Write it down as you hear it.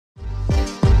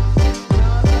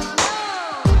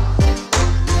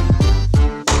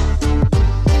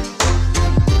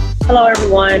Hello,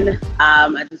 everyone.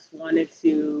 I just wanted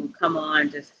to come on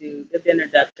just to give the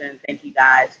introduction. Thank you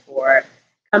guys for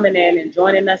coming in and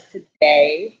joining us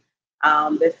today.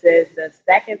 This is the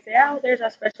second. Oh, there's our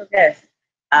special guest.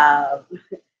 Um,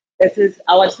 I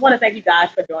just want to thank you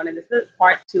guys for joining. This is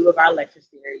part two of our lecture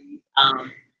series.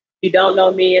 If you don't know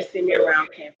me or see me around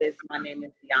campus, my name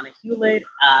is Deanna Hewlett,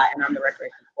 and I'm the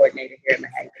recreation coordinator here at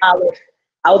Manhattan College.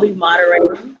 I will be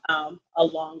moderating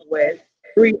along with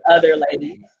three other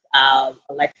ladies,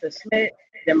 Alexa Schmidt,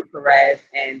 Gemma Perez,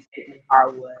 and Sydney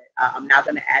Harwood. I'm now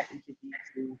going to ask each of you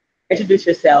to introduce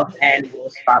yourself, and we'll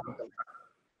start with them.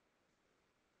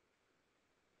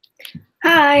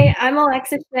 Hi, I'm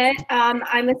Alexa Schmidt.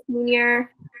 I'm a senior,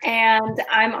 and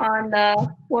I'm on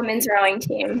the women's rowing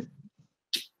team.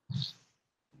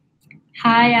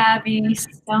 Hi, Abby.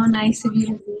 So nice of you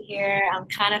to be here. I'm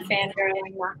kind of fangirling,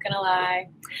 I'm not going to lie.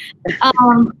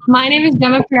 My name is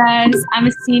Gemma Perez. I'm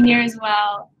a senior as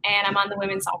well, and I'm on the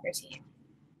women's soccer team.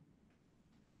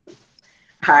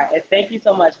 All right, thank you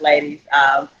so much, ladies.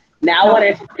 Now I want to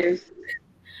introduce.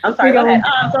 I'm sorry, go ahead.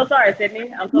 Oh, I'm so sorry,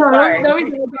 Sydney. I'm so sorry. No,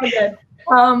 it's good.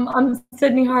 I'm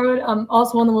Sydney Harwood. I'm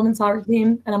also on the women's soccer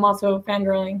team, and I'm also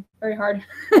fangirling very hard.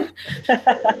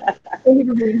 Thank you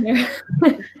for being here.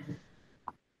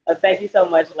 Thank you so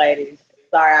much, ladies.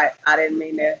 Sorry, I didn't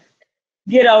mean to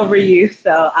get over you.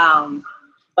 So,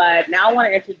 but now I want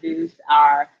to introduce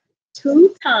our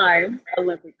two-time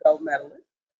Olympic gold medalist,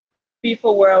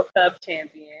 FIFA World Cup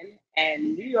champion,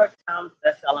 and New York Times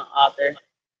bestselling author,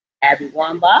 Abby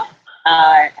Wambach.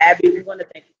 Abby, we want to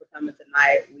thank you for coming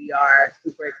tonight. We are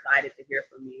super excited to hear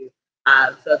from you.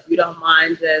 So if you don't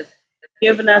mind just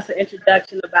giving us an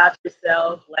introduction about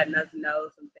yourself, letting us know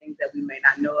some things that we may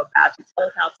not know about you. Tell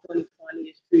us how 2020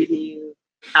 is treating you,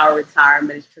 how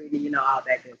retirement is treating you, all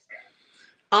that good stuff.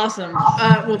 Awesome.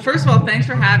 Well, first of all, thanks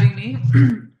for having me.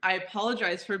 I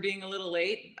apologize for being a little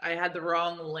late. I had the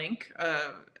wrong link.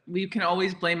 We can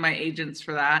always blame my agents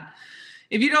for that.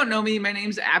 If you don't know me, my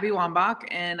name's Abby Wambach,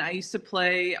 and I used to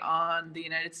play on the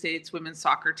United States women's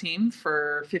soccer team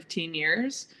for 15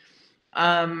 years.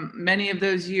 Many of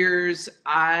those years,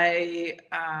 I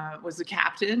was the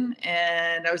captain,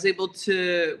 and I was able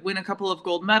to win a couple of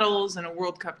gold medals and a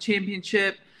World Cup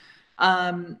championship.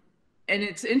 And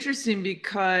it's interesting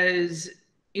because,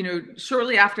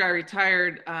 shortly after I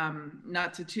retired,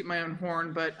 not to toot my own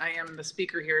horn, but I am the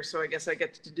speaker here, so I guess I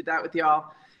get to do that with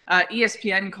y'all.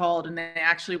 ESPN called, and they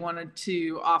actually wanted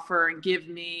to offer and give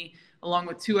me, along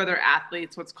with two other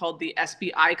athletes, what's called the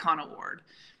SB Icon Award.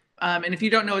 And if you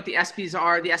don't know what the ESPYs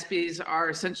are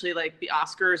essentially like the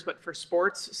Oscars, but for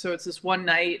sports. So it's this one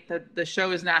night that the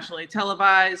show is nationally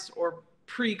televised, or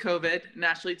pre-COVID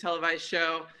nationally televised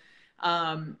show.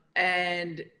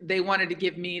 And they wanted to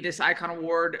give me this Icon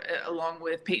Award along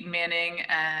with Peyton Manning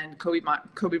and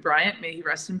Kobe Bryant, may he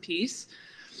rest in peace.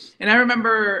 And I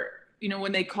remember,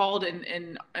 when they called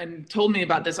and told me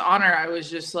about this honor, I was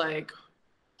just like,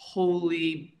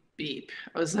 holy beep.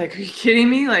 I was like, are you kidding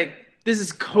me? Like, this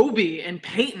is Kobe and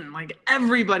Peyton. Like,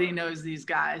 everybody knows these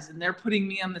guys, and they're putting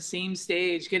me on the same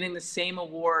stage, getting the same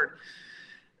award.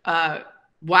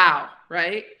 Wow,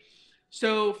 right?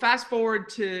 So fast forward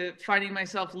to finding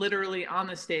myself literally on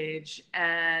the stage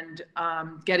and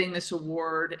getting this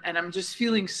award, and I'm just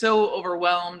feeling so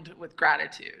overwhelmed with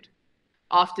gratitude.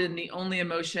 Often the only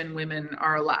emotion women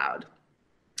are allowed.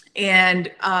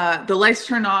 And the lights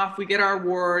turn off, we get our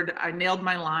award. I nailed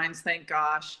my lines, thank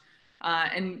gosh.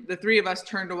 And the three of us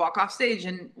turned to walk off stage,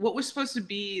 and what was supposed to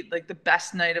be like the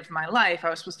best night of my life, I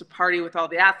was supposed to party with all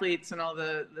the athletes and all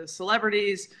the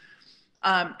celebrities,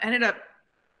 ended up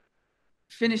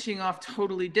finishing off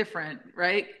totally different,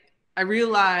 right? I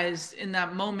realized in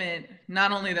that moment,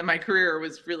 not only that my career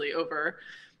was really over,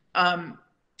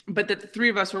 but that the three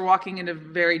of us were walking into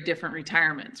very different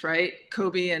retirements, right?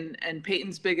 Kobe and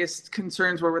Peyton's biggest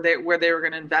concerns were where they were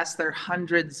going to invest their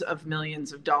hundreds of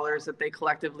millions of dollars that they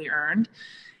collectively earned.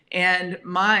 And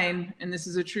mine, and this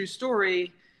is a true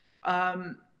story,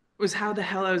 was how the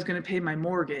hell I was going to pay my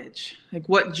mortgage. Like,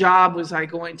 what job was I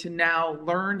going to now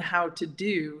learn how to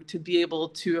do to be able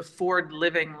to afford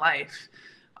living life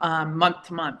month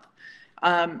to month?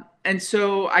 And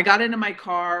so I got into my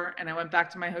car and I went back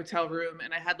to my hotel room,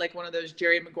 and I had like one of those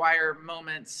Jerry Maguire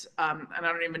moments. And I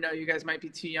don't even know, you guys might be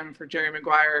too young for Jerry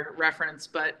Maguire reference,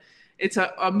 but it's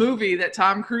a movie that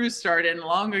Tom Cruise starred in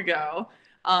long ago.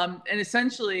 And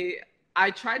essentially I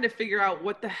tried to figure out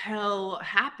what the hell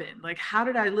happened. Like, how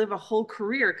did I live a whole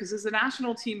career? Because as a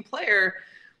national team player,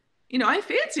 I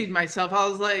fancied myself. I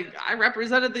was like, I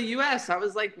represented the US. I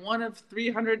was like one of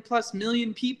 300 plus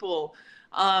million people.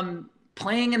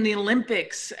 playing in the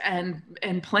Olympics and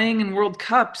playing in World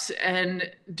Cups and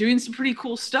doing some pretty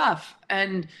cool stuff.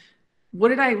 And what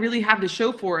did I really have to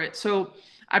show for it? So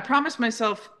I promised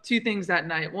myself two things that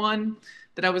night. One,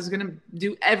 that I was going to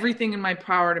do everything in my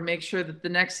power to make sure that the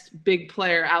next big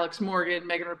player, Alex Morgan,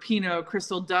 Megan Rapinoe,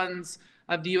 Crystal Duns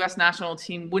of the US national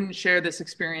team, wouldn't share this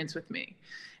experience with me.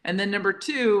 And then number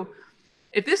two,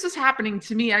 if this was happening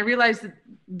to me, I realized that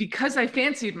because I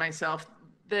fancied myself,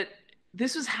 that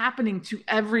this was happening to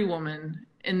every woman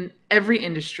in every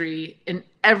industry, in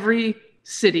every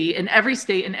city, in every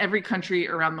state, in every country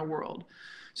around the world.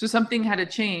 So something had to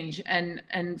change. And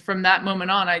from that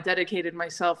moment on, I dedicated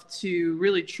myself to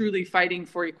really, truly fighting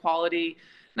for equality,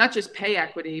 not just pay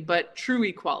equity, but true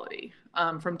equality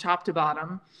from top to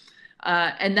bottom.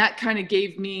 And that kind of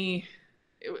gave me,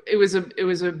 it was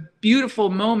a beautiful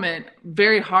moment,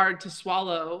 very hard to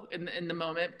swallow in the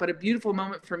moment, but a beautiful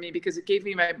moment for me because it gave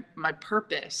me my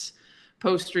purpose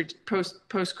post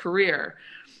career.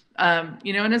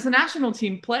 You know, and as a national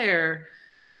team player,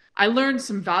 I learned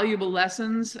some valuable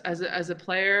lessons as a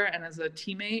player and as a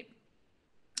teammate.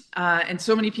 And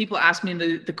so many people ask me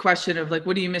the question of like,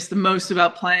 what do you miss the most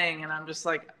about playing? And I'm just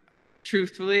like,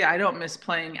 truthfully, I don't miss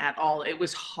playing at all. It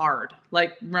was hard.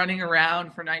 Like running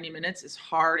around for 90 minutes is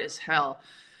hard as hell.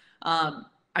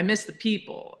 I miss the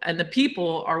people, and the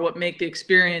people are what make the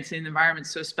experience and the environment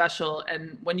so special.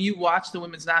 And when you watch the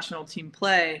women's national team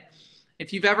play,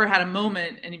 if you've ever had a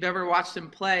moment and you've ever watched them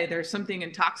play, there's something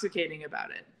intoxicating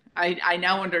about it. I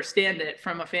now understand it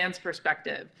from a fan's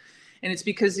perspective. And it's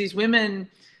because these women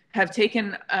have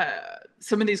taken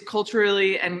some of these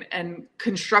culturally and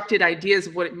constructed ideas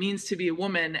of what it means to be a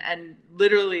woman. And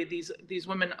literally these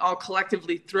women all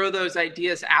collectively throw those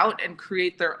ideas out and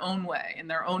create their own way in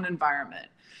their own environment.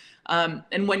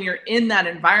 And when you're in that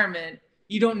environment,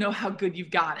 you don't know how good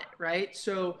you've got it, right?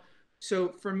 So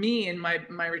for me in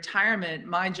my retirement,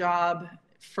 my job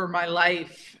for my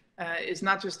life is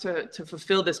not just to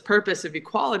fulfill this purpose of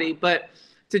equality, but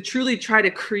to truly try to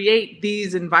create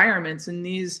these environments and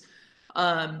these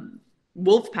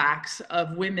wolf packs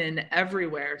of women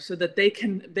everywhere so that they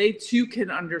too can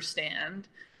understand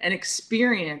and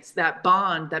experience that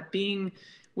bond, that being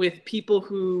with people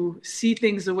who see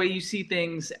things the way you see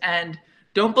things and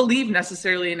don't believe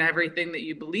necessarily in everything that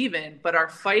you believe in, but are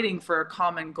fighting for a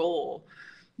common goal.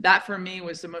 That for me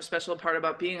was the most special part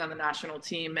about being on the national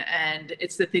team. And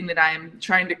it's the thing that I am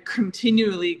trying to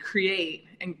continually create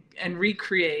and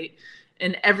recreate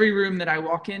in every room that I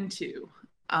walk into.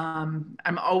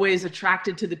 I'm always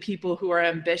attracted to the people who are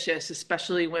ambitious,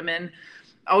 especially women,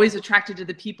 always attracted to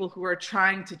the people who are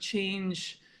trying to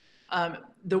change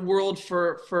the world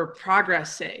for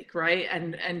progress sake, right?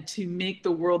 And to make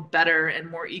the world better and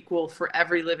more equal for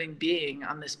every living being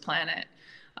on this planet.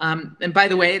 And by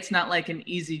the way, it's not like an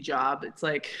easy job. It's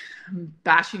like I'm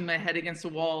bashing my head against the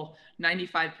wall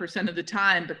 95% of the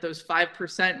time, but those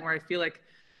 5% where I feel like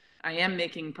I am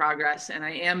making progress and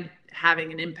I am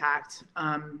having an impact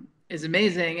is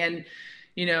amazing. And,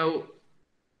 you know,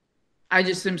 I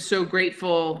just am so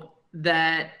grateful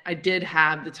that I did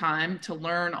have the time to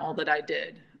learn all that I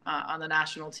did on the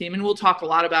national team. And we'll talk a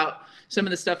lot about some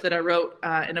of the stuff that I wrote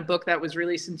in a book that was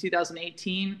released in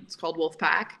 2018. It's called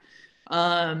Wolfpack.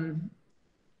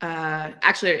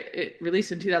 Actually, it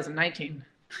released in 2019.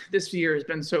 This year has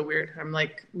been so weird. I'm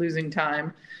like losing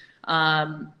time.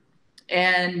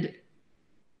 And,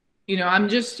 you know, I'm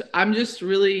just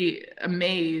really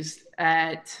amazed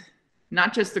at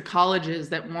not just the colleges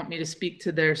that want me to speak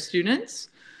to their students,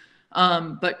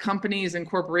 but companies and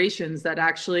corporations that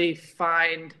actually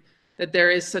find that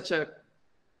there is such a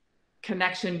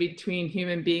connection between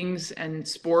human beings and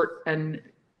sport and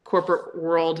corporate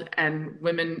world and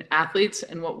women athletes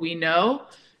and what we know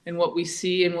and what we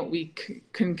see and what we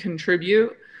can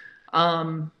contribute.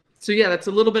 So yeah, that's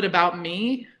a little bit about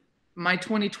me. My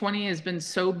 2020 has been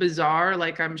so bizarre,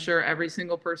 like I'm sure every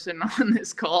single person on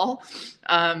this call.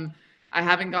 I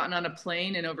haven't gotten on a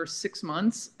plane in over 6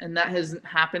 months, and that hasn't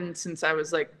happened since I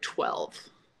was like 12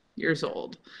 years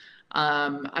old.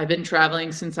 I've been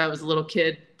traveling since I was a little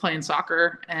kid, playing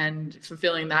soccer and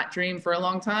fulfilling that dream for a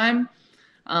long time.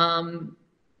 And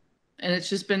it's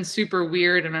just been super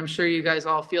weird, and I'm sure you guys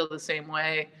all feel the same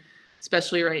way,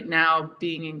 especially right now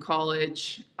being in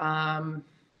college.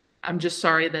 I'm just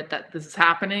sorry that this is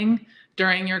happening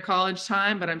during your college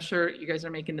time, but I'm sure you guys are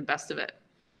making the best of it.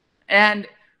 And,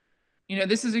 you know,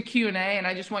 this is a Q&A, and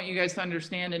I just want you guys to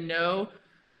understand and know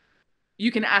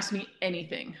you can ask me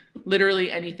anything,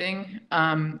 literally anything.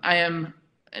 I am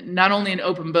not only an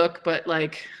open book, but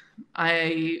like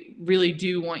I really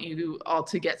do want you all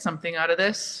to get something out of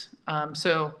this.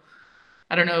 So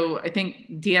I don't know. I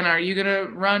think, Deanna, are you going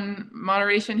to run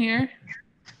moderation here?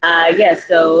 Yes,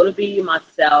 so it'll be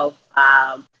myself,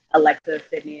 Alexa,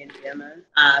 Sydney, and Gemma.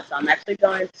 So I'm actually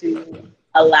going to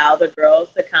allow the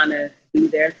girls to kind of do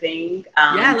their thing.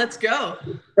 Yeah, let's go.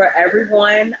 For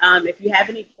everyone, if you have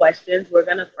any questions, we're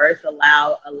going to first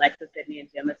allow Alexa, Sydney, and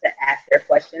Gemma to ask their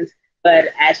questions. But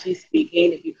as she's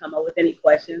speaking, if you come up with any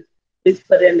questions, please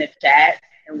put it in the chat,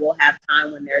 and we'll have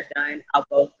time when they're done. I'll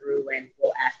go through and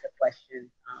we'll ask the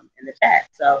questions in the chat.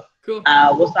 So cool.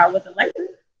 We'll start with Alexa.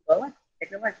 Go ahead.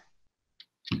 Take it away.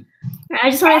 I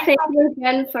just want to thank you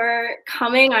again for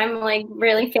coming. I'm like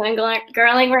really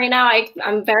fangirling right now.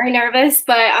 I'm very nervous,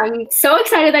 but I'm so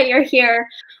excited that you're here.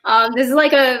 This is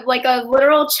like a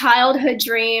literal childhood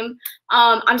dream.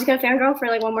 I'm just gonna fangirl for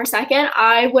like one more second.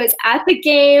 I was at the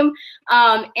game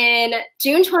in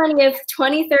June 20th,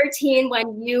 2013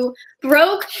 when you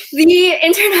broke the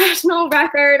international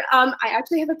record. I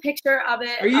actually have a picture of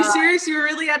it. Are you serious? You were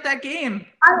really at that game?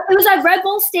 It was at Red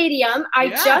Bull Stadium. I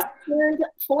just turned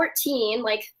 14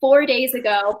 like 4 days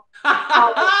ago.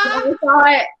 I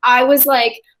was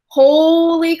like,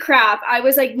 holy crap. I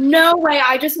was like, no way.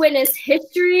 I just witnessed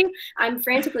history. I'm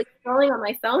frantically scrolling on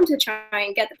my phone to try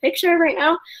and get the picture right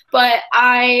now. But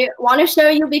I want to show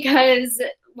you because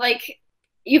like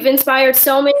you've inspired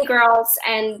so many girls,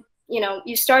 and you know,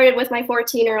 you started with my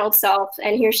 14-year-old self,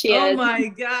 and here she is. Oh my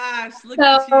gosh, look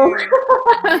at you.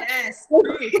 Yes. So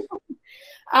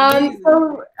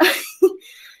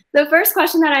the first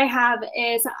question that I have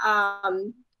is,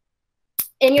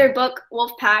 in your book,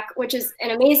 Wolfpack, which is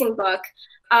an amazing book,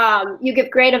 you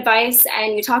give great advice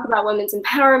and you talk about women's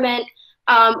empowerment.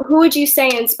 Who would you say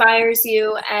inspires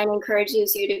you and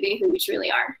encourages you to be who you truly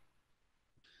are?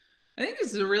 I think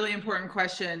this is a really important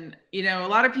question. You know, a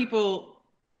lot of people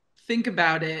think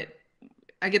about it.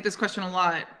 I get this question a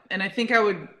lot, and I think I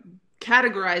would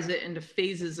categorize it into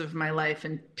phases of my life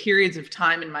and periods of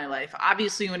time in my life.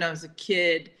 Obviously, when I was a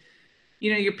kid,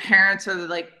 you know, your parents are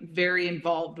like very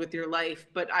involved with your life,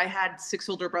 but I had 6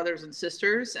 older brothers and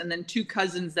sisters and then 2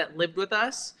 cousins that lived with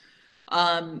us.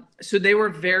 So they were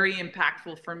very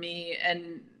impactful for me.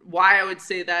 And why I would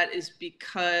say that is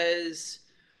because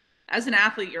as an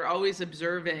athlete, you're always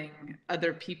observing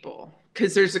other people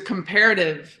because there's a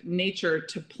comparative nature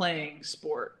to playing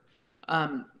sport.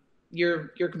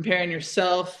 You're comparing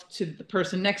yourself to the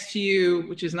person next to you,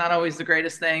 which is not always the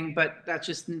greatest thing, but that's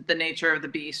just the nature of the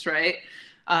beast, right?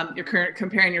 You're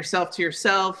comparing yourself to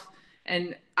yourself.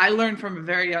 And I learned from a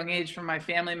very young age from my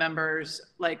family members,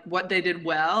 like what they did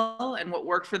well and what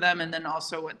worked for them, and then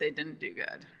also what they didn't do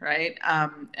good, right?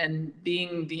 And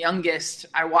being the youngest,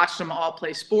 I watched them all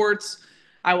play sports.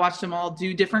 I watched them all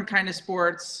do different kind of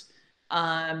sports.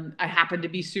 I happened to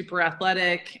be super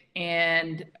athletic,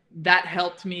 and that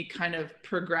helped me kind of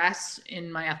progress in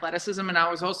my athleticism. And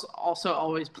I was also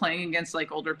always playing against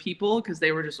like older people because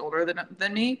they were just older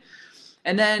than me.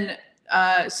 And then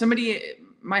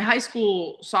my high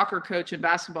school soccer coach and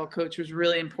basketball coach was a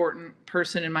really important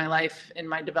person in my life, in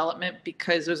my development,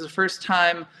 because it was the first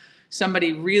time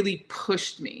somebody really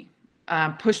pushed me,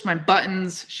 pushed my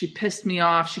buttons. She pissed me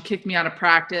off. She kicked me out of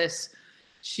practice.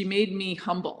 She made me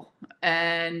humble,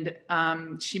 and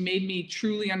she made me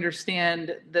truly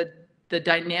understand the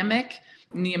dynamic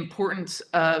and the importance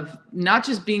of not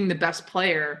just being the best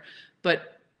player,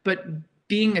 but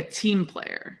being a team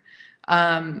player.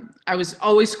 I was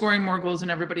always scoring more goals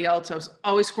than everybody else. I was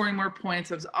always scoring more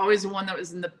points. I was always the one that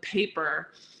was in the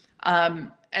paper.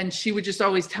 And she would just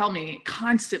always tell me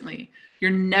constantly,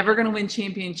 you're never going to win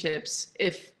championships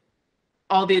if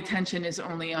all the attention is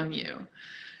only on you.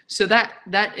 So that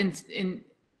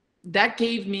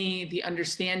gave me the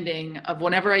understanding of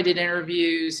whenever I did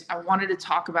interviews, I wanted to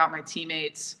talk about my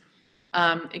teammates.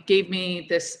 It gave me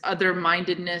this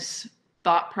other-mindedness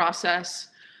thought process.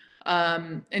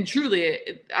 And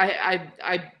truly, I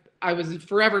was a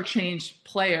forever changed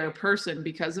person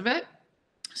because of it.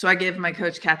 So I gave my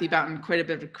coach, Kathy Boughton, quite a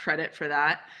bit of credit for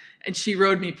that. And she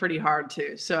rode me pretty hard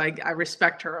too. So I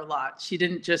respect her a lot. She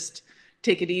didn't just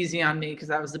take it easy on me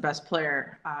because I was the best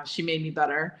player. She made me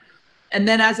better. And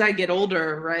then as I get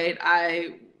older, right,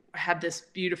 I had this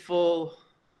beautiful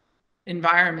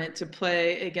environment to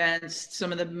play against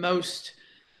some of the most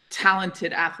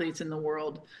talented athletes in the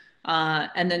world.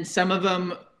 And then some of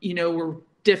them, you know, were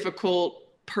difficult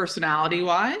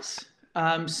personality-wise.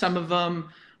 Some of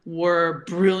them were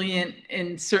brilliant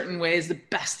in certain ways, the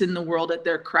best in the world at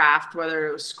their craft, whether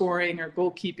it was scoring or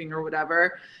goalkeeping or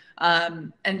whatever.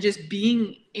 And just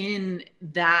being in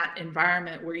that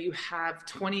environment where you have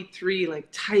 23 like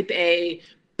type A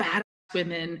badass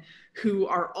women who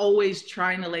are always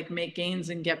trying to like make gains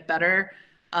and get better.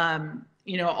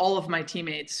 you know, all of my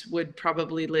teammates would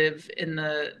probably live in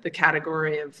the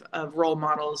category of role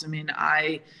models. I mean,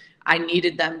 I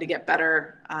needed them to get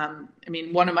better. I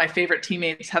mean, one of my favorite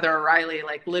teammates, Heather O'Reilly,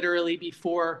 like literally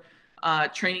before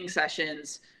training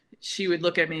sessions, she would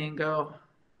look at me and go,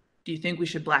 "Do you think we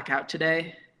should black out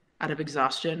today out of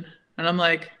exhaustion?" And I'm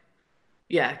like,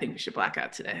 "Yeah, I think we should black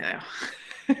out today."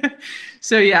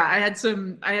 So yeah, I had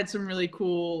some really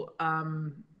cool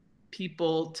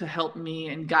people to help me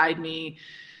and guide me,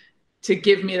 to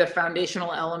give me the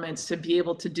foundational elements to be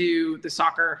able to do the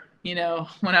soccer, you know,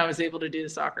 when I was able to do the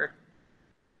soccer.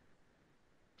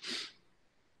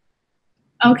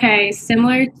 Okay,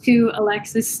 similar to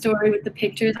Alexa's story with the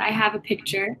pictures, I have a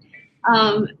picture.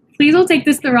 Please don't take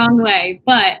this the wrong way,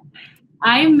 but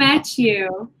I met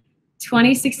you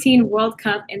 2016 World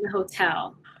Cup in the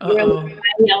hotel. We were in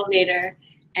the elevator,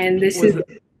 and this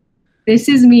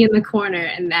is me in the corner,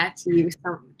 and that's you.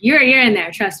 So you're in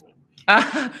there, trust me.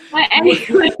 But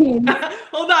anyway,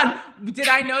 hold on. Did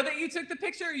I know that you took the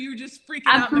picture, or you just freaking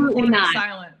out in the corner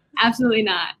silent? Absolutely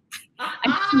not.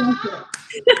 I snuck it.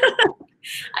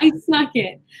 I snuck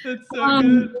it. That's so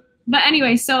good. But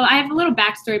anyway, so I have a little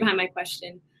backstory behind my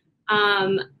question.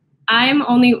 I'm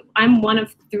one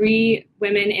of 3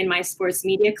 women in my sports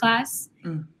media class,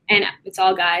 and it's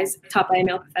all guys, taught by a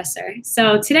male professor.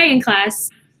 So today in class,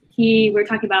 we're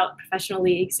talking about professional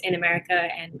leagues in America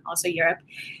and also Europe.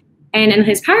 And in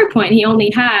his PowerPoint, he only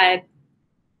had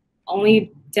not even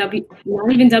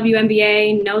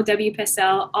WNBA, no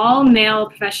WPSL, all male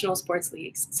professional sports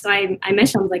leagues. So I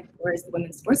mentioned, I was like, where's the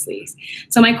women's sports leagues?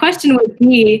 So my question would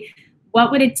be,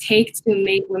 what would it take to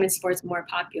make women's sports more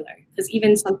popular? Because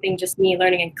even something just me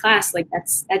learning in class, like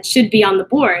that should be on the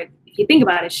board. If you think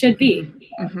about it, should be.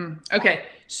 Mm-hmm. Okay,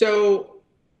 so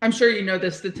I'm sure you know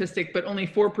this statistic, but only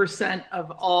 4%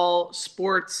 of all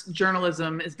sports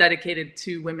journalism is dedicated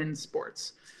to women's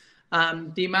sports.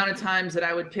 The amount of times that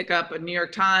I would pick up a New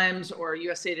York Times or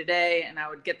USA Today and I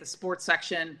would get the sports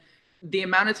section, the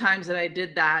amount of times that I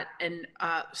did that and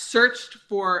searched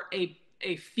for a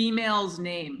female's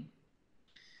name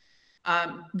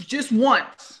just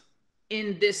once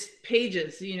in this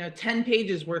pages, 10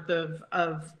 pages worth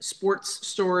of sports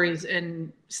stories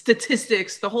and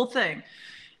statistics, the whole thing.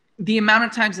 The amount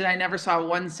of times that I never saw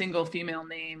one single female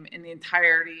name in the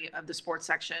entirety of the sports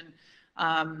section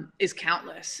is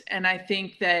countless. And I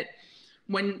think that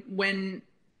when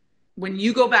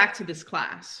you go back to this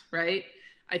class, right?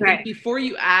 I think before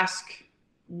you ask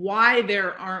why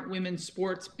there aren't women's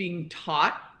sports being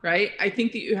taught, right? I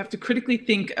think that you have to critically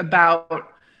think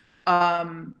about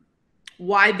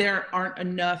why there aren't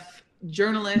enough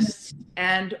journalists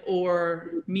and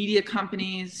or media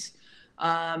companies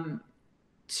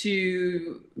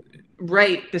to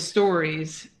write the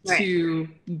stories to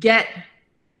get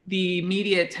the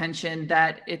media attention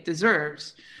that it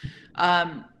deserves.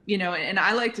 And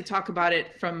I like to talk about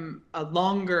it from a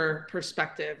longer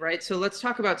perspective, right? So let's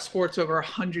talk about sports over a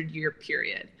 100-year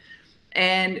period.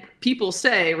 And people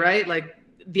say, right, like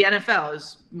the NFL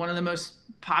is one of the most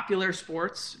popular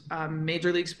sports,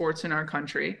 major league sports in our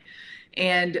country.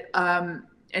 And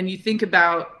you think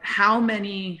about how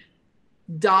many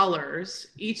dollars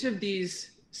each of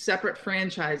these separate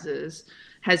franchises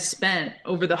has spent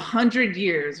over the 100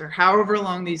 years or however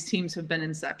long these teams have been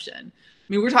inception. I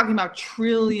mean, we're talking about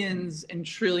trillions and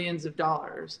trillions of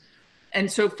dollars. And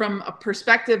so from a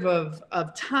perspective of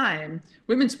time,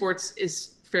 women's sports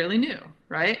is fairly new,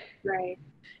 right? Right.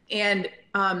 And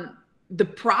the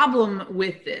problem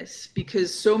with this,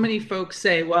 because so many folks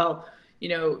say, well,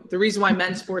 the reason why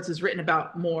men's sports is written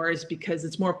about more is because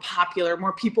it's more popular,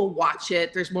 more people watch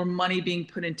it, there's more money being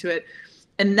put into it.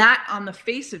 And that on the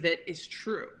face of it is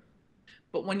true.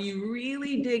 But when you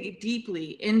really dig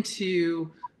deeply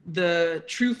into the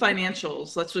true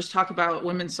financials, let's just talk about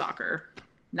women's soccer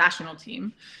national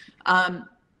team.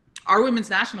 Our women's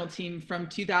national team from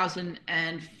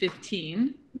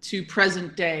 2015 to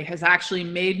present day has actually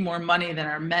made more money than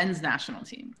our men's national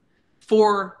team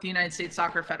for the United States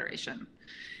Soccer Federation.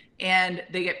 And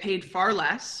they get paid far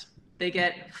less. They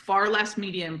get far less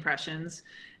media impressions.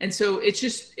 And so it's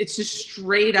just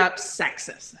straight up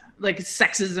sexist, like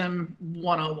sexism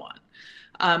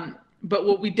 101. But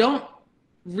what we don't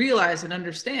realize and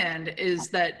understand is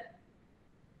that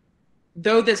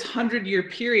though this 100-year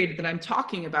period that I'm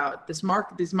talking about, these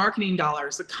marketing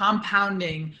dollars, the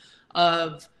compounding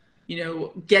of,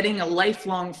 getting a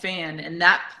lifelong fan and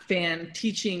that fan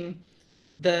teaching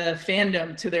the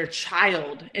fandom to their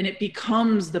child, and it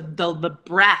becomes the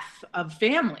breadth of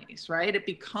families, right? It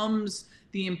becomes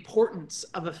the importance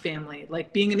of a family,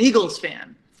 like being an Eagles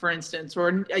fan, for instance,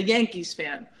 or a Yankees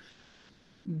fan.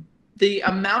 the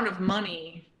amount of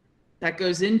money that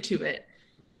goes into it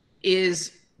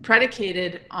is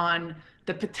predicated on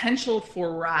the potential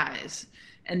for rise.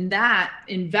 And that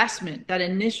investment, that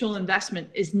initial investment,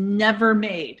 is never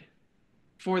made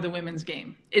for the women's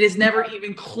game. It is never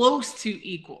even close to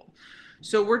equal.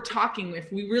 So we're talking,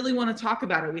 if we really want to talk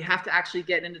about it, we have to actually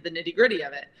get into the nitty-gritty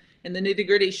of it. And the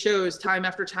nitty-gritty shows time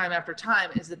after time after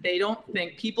time is that they don't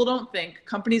think, people don't think,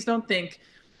 companies don't think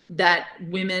that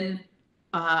women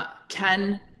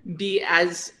can be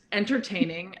as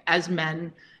entertaining as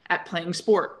men at playing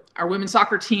sport. Our women's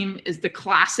soccer team is the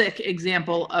classic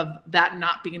example of that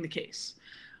not being the case.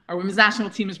 Our women's national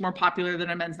team is more popular than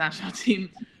our men's national team.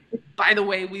 By the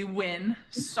way, we win.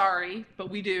 Sorry, but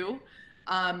we do.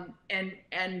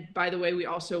 And by the way, we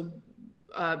also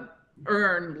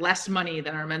earn less money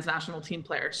than our men's national team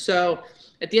players. So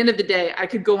at the end of the day, I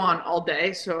could go on all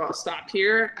day, so I'll stop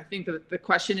here. I think that the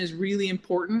question is really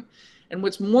important. And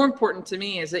what's more important to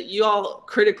me is that you all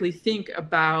critically think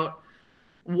about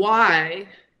why,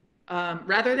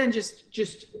 rather than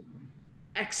just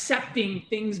accepting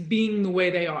things being the way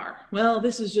they are. Well,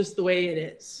 this is just the way it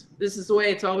is. This is the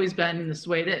way it's always been, and this is the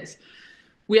way it is.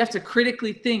 We have to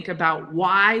critically think about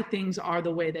why things are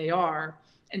the way they are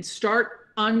and start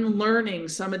unlearning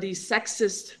some of these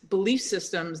sexist belief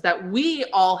systems that we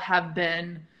all have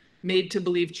been made to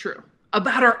believe true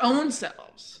about our own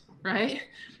selves, right?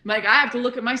 Like, I have to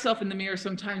look at myself in the mirror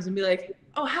sometimes and be like,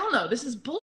 oh, hell no, this is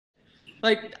bullshit.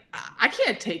 Like, I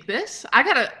can't take this. I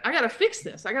gotta fix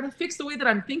this. I gotta fix the way that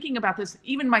I'm thinking about this,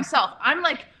 even myself. I'm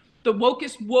like the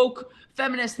wokest woke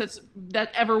feminist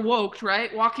that ever woked,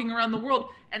 right? Walking around the world.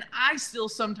 And I still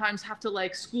sometimes have to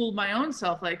like school my own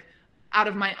self, like out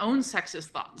of my own sexist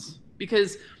thoughts,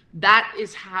 because that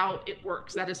is how it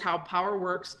works. That is how power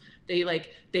works.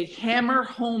 They hammer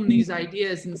home these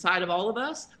ideas inside of all of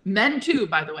us. Men too,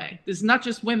 by the way. This is not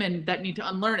just women that need to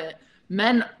unlearn it.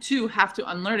 Men too have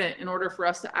to unlearn it in order for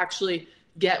us to actually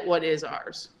get what is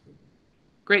ours.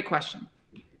 Great question.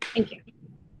 Thank you.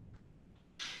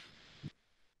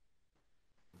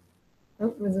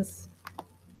 Oh, was this?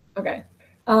 Okay.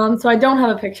 So I don't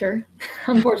have a picture,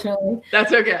 unfortunately.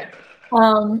 That's okay.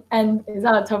 And is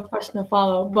that a tough question to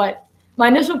follow? But my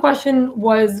initial question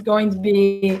was going to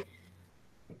be,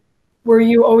 were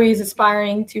you always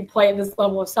aspiring to play at this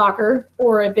level of soccer,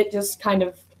 or if it just kind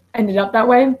of ended up that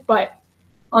way? But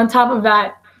on top of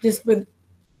that, just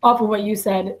off of what you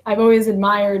said, I've always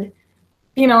admired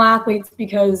female athletes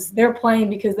because they're playing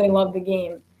because they love the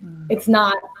game. It's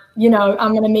not,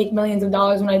 I'm going to make millions of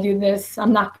dollars when I do this.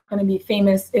 I'm not going to be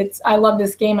famous. I love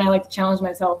this game. And I like to challenge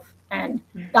myself, and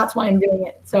that's why I'm doing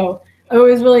it. So I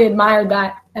always really admired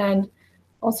that. And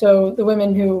also the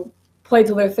women who play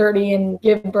till they're 30 and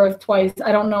give birth twice.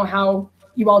 I don't know how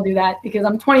you all do that, because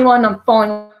I'm 21, I'm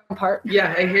falling apart.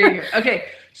 Yeah, I hear you. Okay,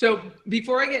 so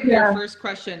before I get into your first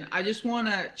question, I just want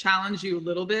to challenge you a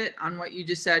little bit on what you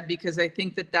just said, because I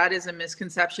think that is a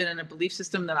misconception and a belief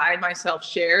system that I myself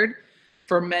shared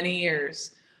for many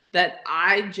years, that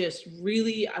I just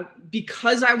really,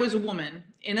 because I was a woman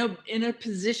in a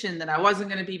position that I wasn't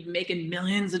going to be making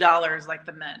millions of dollars like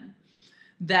the men,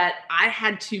 that I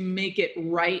had to make it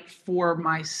right for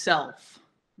myself.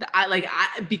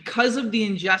 Because of the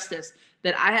injustice,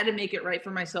 that I had to make it right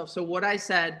for myself. So what I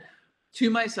said to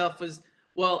myself was,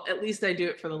 well, at least I do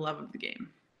it for the love of the game,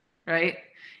 right?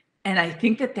 And I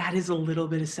think that is a little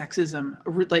bit of sexism,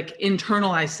 like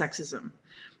internalized sexism,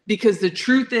 because the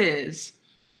truth is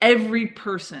every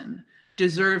person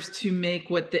deserves to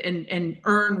make and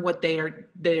earn what they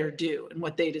are due and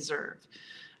what they deserve.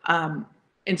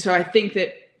 And so I think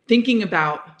that thinking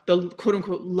about the quote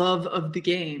unquote love of the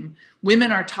game,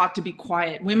 women are taught to be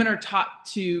quiet. Women are taught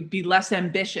to be less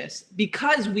ambitious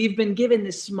because we've been given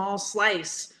this small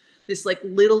slice, this like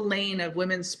little lane of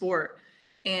women's sport.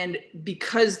 And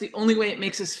because the only way it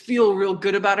makes us feel real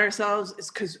good about ourselves is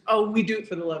because, we do it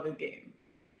for the love of the game.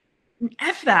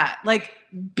 F that. Like,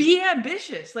 be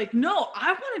ambitious. Like, no,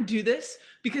 I want to do this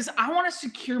because I want to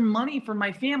secure money for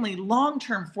my family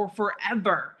long-term for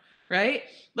forever. Right?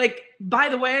 Like, by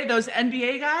the way, those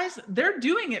NBA guys, they're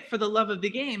doing it for the love of the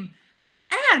game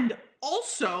and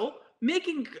also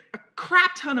making a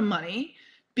crap ton of money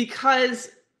because,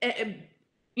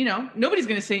 nobody's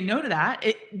going to say no to that.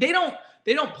 They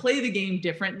don't play the game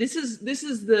different. This is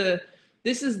the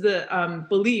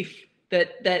belief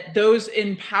that those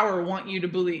in power want you to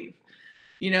believe.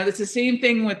 It's the same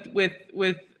thing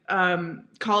with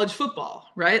college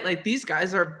football, right? Like, these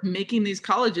guys are making these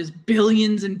colleges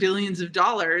billions and billions of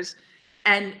dollars,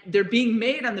 and they're being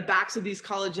made on the backs of these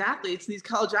college athletes. These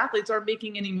college athletes aren't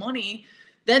making any money.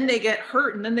 Then they get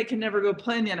hurt, and then they can never go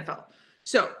play in the NFL.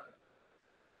 So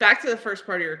back to the first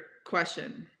part of your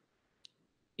question.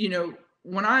 You know,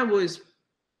 when I was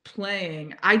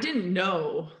playing, I didn't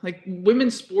know, like,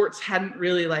 women's sports hadn't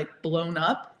really like blown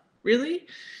up really.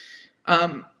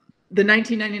 The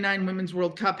 1999 Women's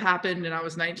World Cup happened and I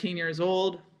was 19 years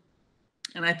old.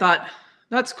 And I thought,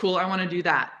 that's cool. I want to do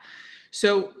that.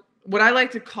 So what I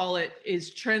like to call it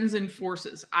is trends and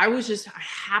forces. I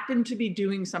happened to be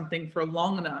doing something for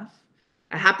long enough.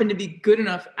 I happened to be good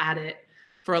enough at it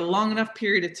for a long enough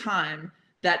period of time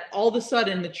that all of a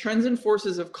sudden the trends and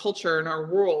forces of culture in our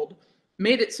world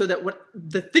made it so that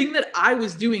the thing that I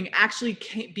was doing actually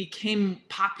became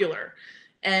popular.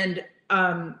 And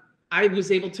I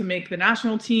was able to make the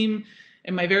national team.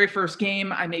 In my very first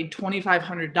game, I made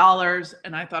 $2,500,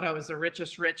 and I thought I was the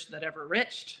richest rich that ever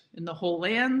riched in the whole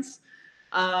lands,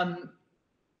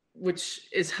 which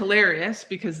is hilarious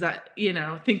because that, you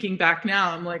know, thinking back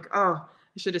now, I'm like, oh,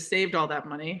 I should have saved all that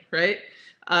money, right?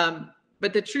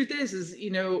 But the truth is,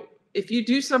 you know, if you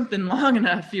do something long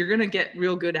enough, you're going to get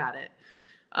real good at it.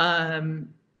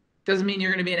 Doesn't mean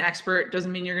you're going to be an expert,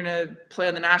 doesn't mean you're going to play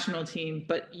on the national team,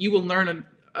 but you will learn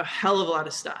a hell of a lot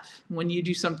of stuff when you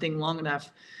do something long enough.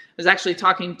 I was actually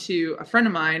talking to a friend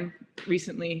of mine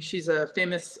recently. She's a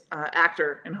famous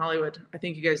actor in Hollywood. I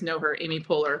think you guys know her, Amy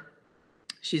Poehler.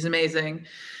 She's amazing.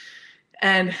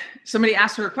 And somebody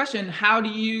asked her a question, what do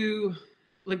you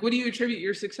attribute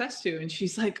your success to? And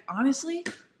she's like, honestly,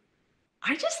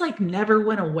 I just like never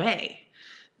went away.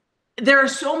 There are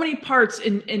so many parts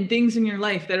in things in your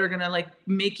life that are going to like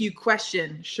make you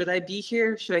question, should I be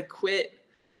here? Should I quit?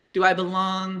 Do I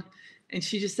belong? And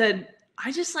she just said,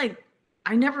 I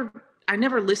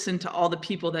never listened to all the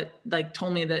people that like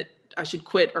told me that I should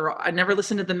quit, or I never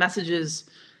listened to the messages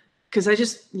because I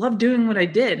just loved doing what I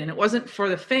did. And it wasn't for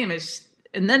the fame.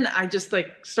 And then I just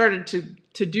like started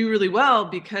to do really well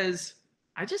because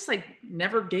I just like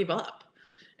never gave up.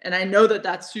 And I know that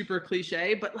that's super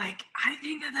cliche, but like, I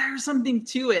think that there's something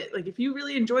to it. Like if you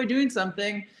really enjoy doing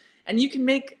something and you can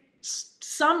make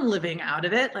some living out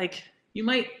of it, like you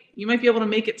might be able to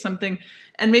make it something,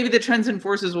 and maybe the trends and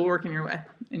forces will work in your way,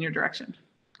 in your direction.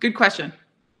 Good question.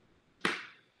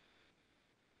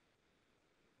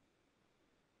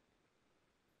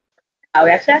 We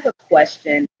actually have a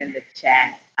question in the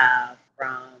chat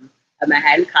from a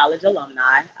Manhattan College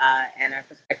alumni and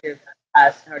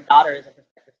her daughter is a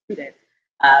prospective student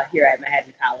here at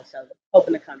Manhattan College, so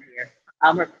hoping to come here.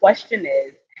 Her question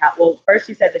is, first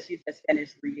she said that she just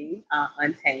finished reading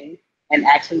Untamed, and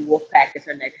actually Wolfpack is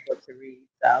her next book to read.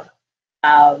 So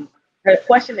her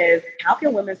question is, how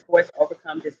can women's sports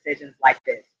overcome decisions like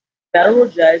this? Federal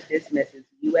judge dismisses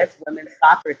U.S. women's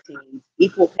soccer team's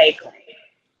equal pay claim.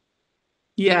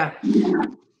 Yeah.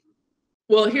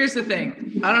 Well, here's the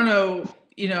thing. I don't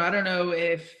know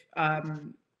if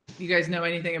you guys know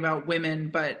anything about women,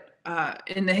 but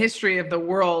in the history of the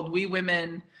world, we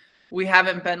women, we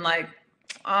haven't been like,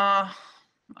 all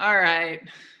right,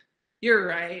 you're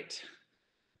right.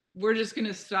 We're just going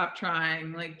to stop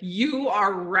trying. Like, you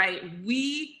are right.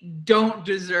 We don't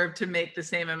deserve to make the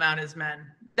same amount as men.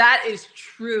 That is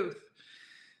truth.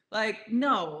 Like,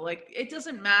 no, like, it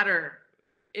doesn't matter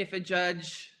if a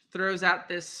judge throws out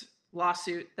this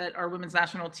lawsuit that our women's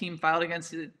national team filed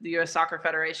against the U.S. Soccer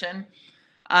Federation.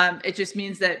 It just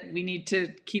means that we need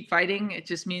to keep fighting. It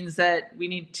just means that we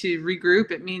need to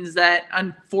regroup. It means that,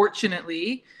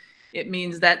 unfortunately, it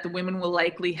means that the women will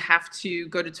likely have to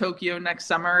go to Tokyo next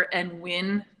summer and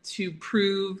win to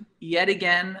prove yet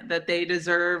again that they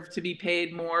deserve to be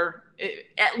paid more,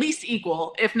 at least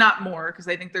equal, if not more, because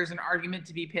I think there's an argument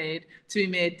to be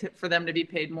made for them to be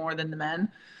paid more than the men.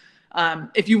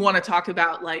 If you want to talk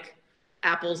about like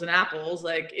apples and apples,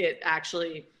 like it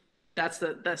actually, that's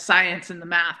the science and the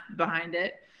math behind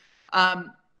it.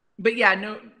 But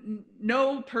yeah,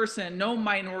 no person, no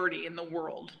minority in the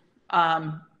world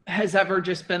has ever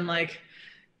just been like,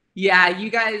 yeah, you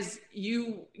guys,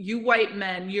 you white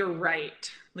men, you're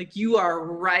right. Like, you are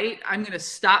right. I'm going to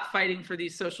stop fighting for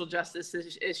these social justice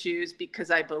issues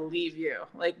because I believe you.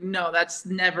 Like, no, that's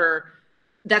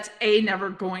A, never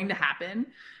going to happen.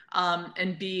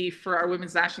 And B, for our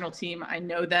women's national team, I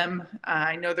know them,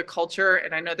 I know the culture,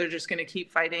 and I know they're just going to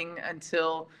keep fighting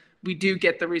until we do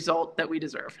get the result that we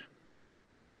deserve.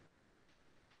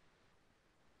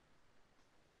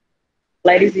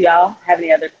 Ladies, do y'all have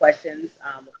any other questions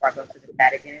before I go to the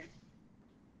chat again?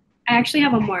 I actually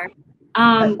have one more.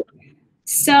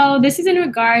 So this is in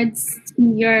regards to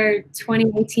your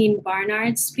 2018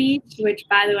 Barnard speech, which,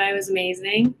 by the way, was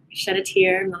amazing. Shed a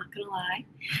tear, I'm not gonna lie.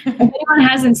 If anyone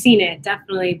hasn't seen it,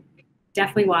 definitely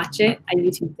watch it. I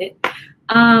YouTubed it.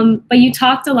 But you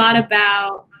talked a lot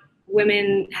about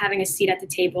women having a seat at the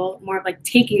table, more of like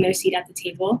taking their seat at the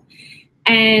table.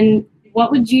 And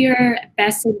what would your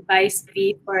best advice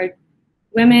be for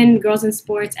women, girls in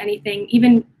sports, anything,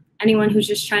 even anyone who's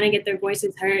just trying to get their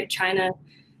voices heard, trying to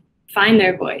find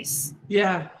their voice?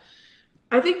 Yeah.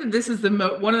 I think that this is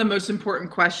one of the most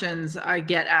important questions I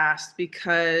get asked,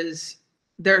 because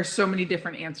there are so many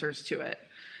different answers to it.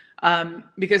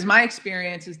 Because my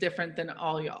experience is different than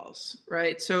all y'all's,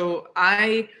 right? So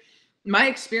my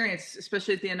experience,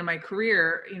 especially at the end of my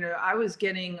career, I was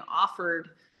getting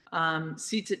offered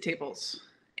seats at tables,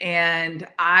 and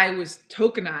I was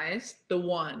tokenized the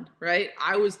one, right?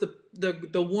 I was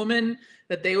the woman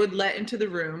that they would let into the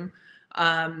room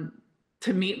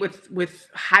to meet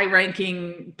with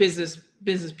high-ranking business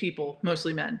people,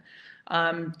 mostly men,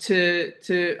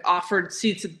 to offer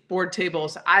seats at board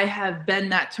tables. I have been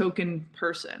that token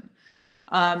person.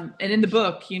 And in the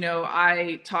book,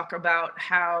 I talk about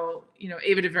how,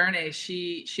 Ava DuVernay,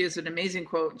 she has an amazing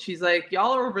quote. She's like,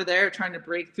 y'all are over there trying to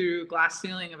break through glass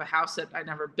ceiling of a house that I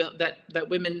never built, that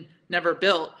women never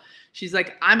built. She's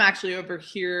like, I'm actually over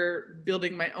here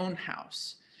building my own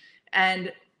house.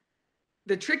 And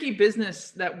the tricky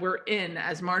business that we're in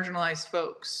as marginalized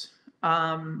folks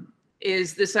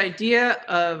is this idea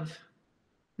of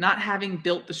not having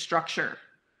built the structure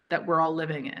that we're all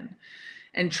living in,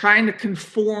 and trying to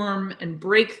conform and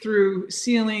break through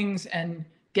ceilings and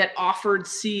get offered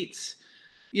seats.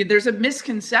 There's a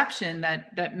misconception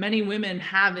that many women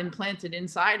have implanted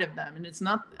inside of them, and it's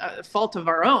not a fault of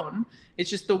our own. It's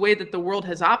just the way that the world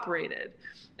has operated.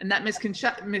 And that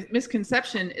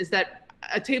misconception is that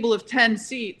a table of 10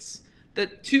 seats,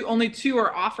 that only two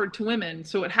are offered to women.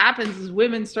 So what happens is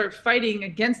women start fighting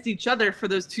against each other for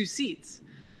those 2 seats,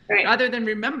 Right. rather than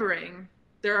remembering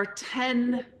there are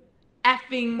 10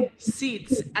 effing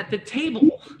seats at the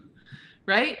table,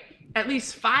 right? At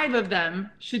least 5 of them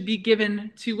should be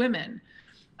given to women.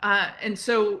 And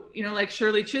so, like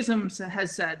Shirley Chisholm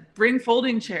has said, bring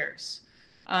folding chairs.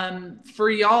 For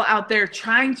y'all out there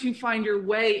trying to find your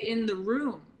way in the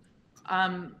room,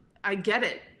 I get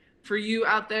it. For you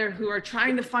out there who are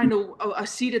trying to find a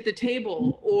seat at the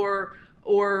table, or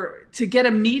to get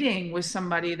a meeting with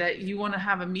somebody that you want to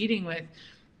have a meeting with,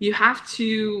 you have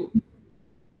to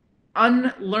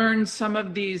unlearn some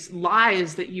of these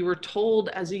lies that you were told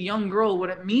as a young girl what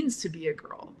it means to be a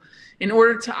girl, in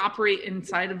order to operate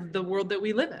inside of the world that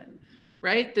we live in,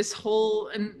 right?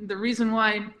 And the reason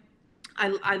why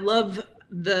I love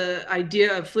the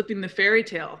idea of flipping the fairy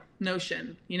tale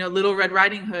notion. Little Red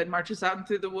Riding Hood marches out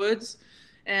through the woods,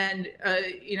 and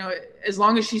as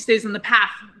long as she stays on the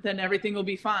path, then everything will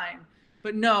be fine.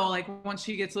 But no, like once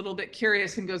she gets a little bit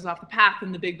curious and goes off the path,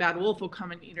 then the big bad wolf will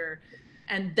come and eat her.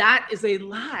 And that is a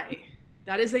lie.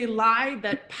 That is a lie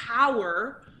that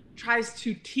power tries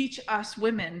to teach us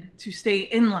women to stay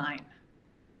in line,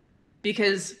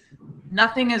 because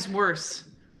nothing is worse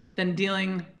than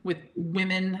dealing with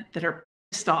women that are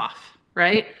pissed off,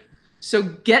 right? So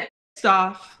get pissed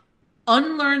off,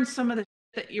 unlearn some of the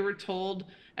shit that you were told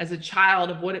as a child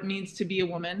of what it means to be a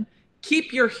woman.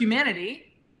 Keep your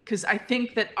humanity, because I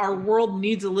think that our world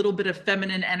needs a little bit of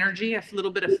feminine energy, a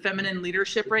little bit of feminine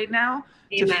leadership right now.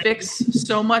 Amen. To fix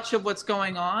so much of what's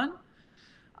going on.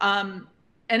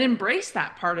 And embrace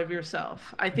that part of yourself.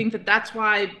 I think that that's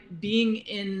why being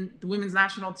in the women's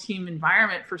national team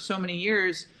environment for so many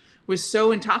years was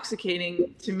so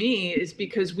intoxicating to me, is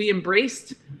because we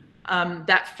embraced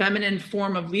that feminine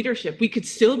form of leadership. We could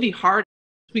still be hard.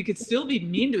 We could still be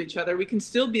mean to each other. We can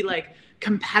still be like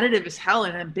competitive as hell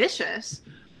and ambitious,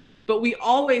 but we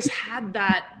always had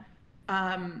that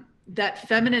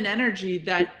feminine energy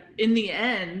that in the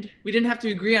end, we didn't have to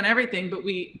agree on everything, but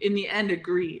we in the end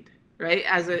agreed, right?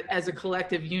 As a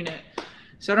collective unit.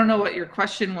 So I don't know what your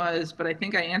question was, but I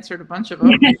think I answered a bunch of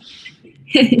them.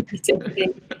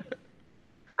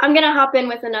 I'm going to hop in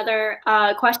with another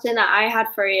question that I had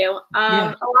for you.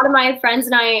 A lot of my friends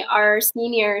and I are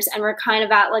seniors, and we're kind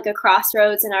of at like a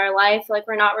crossroads in our life. Like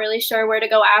we're not really sure where to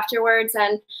go afterwards.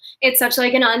 And it's such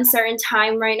like an uncertain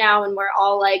time right now, and we're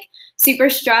all like super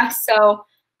stressed. So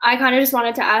I kind of just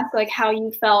wanted to ask like how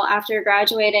you felt after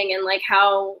graduating, and like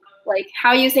how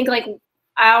you think like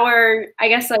our, I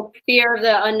guess, like fear of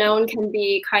the unknown can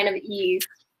be kind of eased.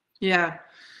 Yeah.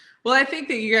 Well, I think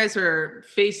that you guys are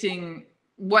facing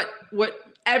what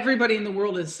everybody in the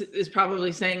world is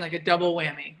probably saying, like a double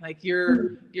whammy. Like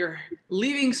you're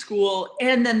leaving school,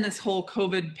 and then this whole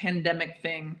COVID pandemic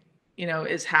thing,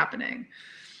 is happening.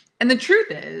 And the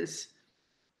truth is,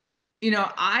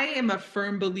 I am a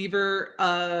firm believer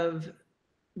of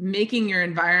making your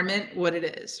environment what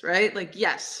it is, right? Like,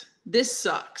 yes, this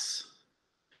sucks,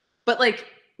 but like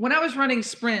when I was running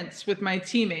sprints with my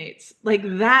teammates, like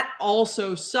that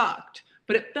also sucked,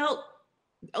 but it felt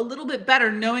a little bit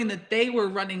better knowing that they were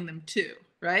running them too,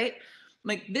 right?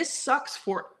 Like this sucks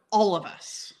for all of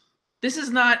us. This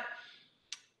is not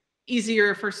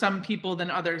easier for some people than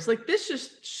others. Like this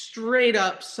just straight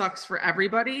up sucks for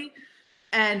everybody.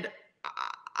 And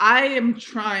I am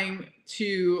trying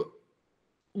to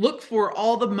look for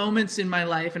all the moments in my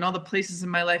life and all the places in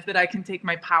my life that I can take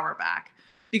my power back,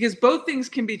 because both things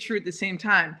can be true at the same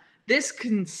time. This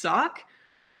can suck,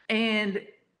 and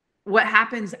what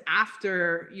happens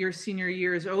after your senior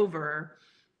year is over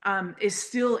is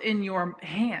still in your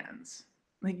hands.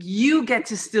 Like you get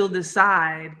to still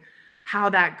decide how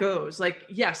that goes. Like,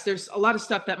 yes, there's a lot of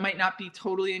stuff that might not be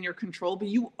totally in your control, but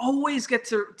you always get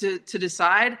to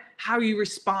decide how you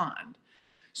respond.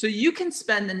 So you can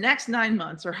spend the next 9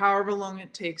 months, or however long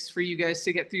it takes for you guys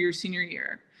to get through your senior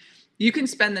year, you can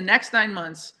spend the next 9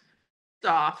 months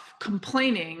off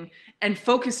complaining and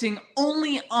focusing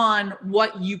only on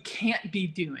what you can't be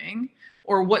doing,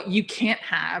 or what you can't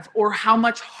have, or how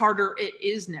much harder it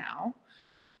is now.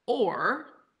 Or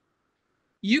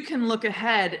you can look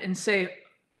ahead and say,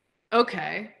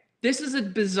 okay, this is a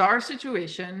bizarre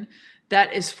situation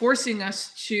that is forcing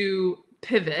us to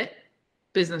pivot,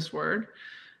 business word,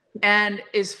 and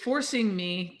is forcing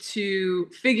me to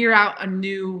figure out a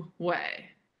new way.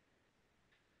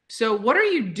 So what are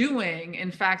you doing,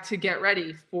 in fact, to get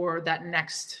ready for that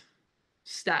next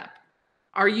step?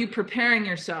 Are you preparing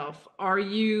yourself? Are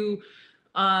you,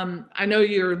 I know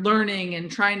you're learning and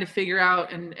trying to figure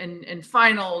out and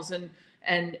finals and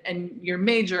your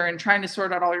major and trying to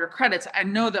sort out all your credits. I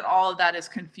know that all of that is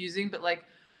confusing, but like,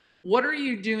 what are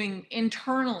you doing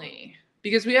internally?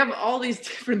 Because we have all these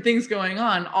different things going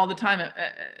on all the time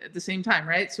at the same time,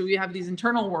 right? So we have these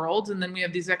internal worlds, and then we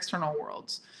have these external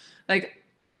worlds. Like,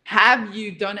 have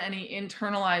you done any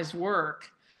internalized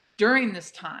work during this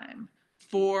time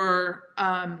for,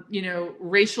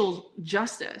 racial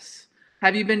justice?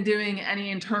 Have you been doing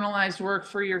any internalized work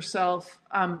for yourself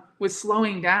with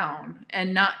slowing down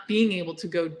and not being able to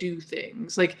go do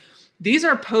things? Like, these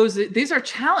are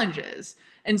challenges,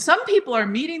 and some people are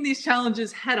meeting these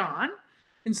challenges head on,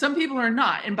 and some people are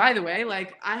not. And by the way,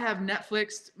 like, I have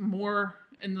Netflixed more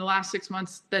in the last 6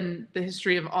 months than the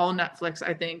history of all Netflix.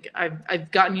 I think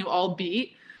I've gotten you all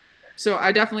beat. So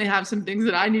I definitely have some things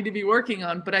that I need to be working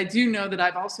on, but I do know that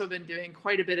I've also been doing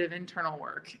quite a bit of internal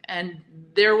work, and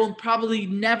there will probably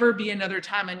never be another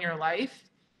time in your life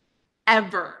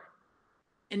ever,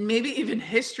 and maybe even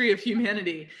history of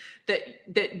humanity,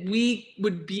 that we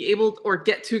would be able or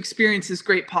get to experience this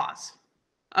great pause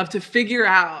of to figure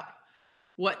out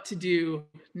what to do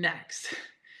next.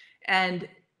 And,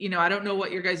 I don't know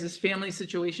what your guys' family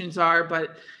situations are,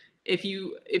 but if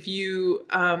you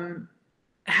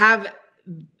have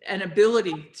an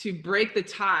ability to break the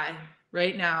tie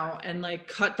right now and like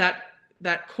cut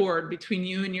that cord between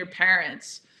you and your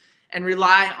parents and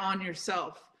rely on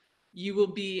yourself, you will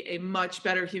be a much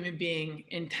better human being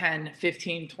in 10,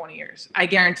 15, 20 years. I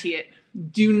guarantee it.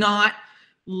 Do not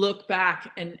look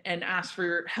back and ask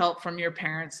for help from your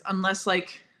parents unless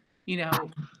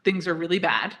things are really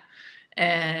bad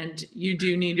and you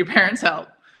do need your parents' help.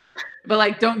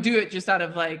 But don't do it just out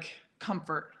of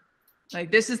comfort.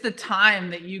 This is the time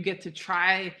that you get to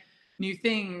try new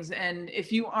things. And if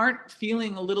you aren't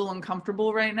feeling a little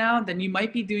uncomfortable right now, then you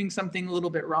might be doing something a little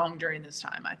bit wrong during this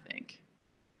time, I think.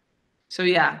 So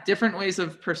yeah, different ways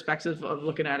of perspective of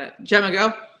looking at it. Gemma,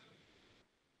 go.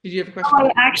 Did you have a question?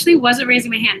 I actually wasn't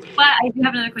raising my hand, but I do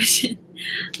have another question.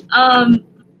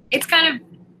 It's kind of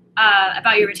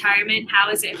about your retirement. How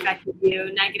has it affected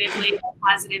you negatively or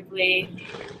positively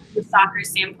from a soccer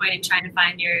standpoint and trying to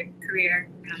find your career?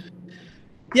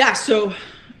 Yeah, so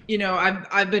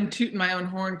I've been tooting my own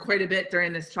horn quite a bit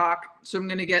during this talk, so I'm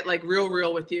gonna get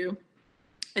real with you.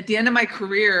 At the end of my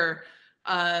career,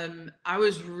 I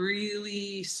was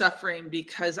really suffering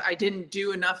because I didn't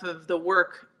do enough of the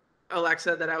work,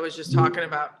 Alexa, that I was just talking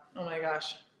about. Oh my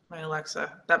gosh, my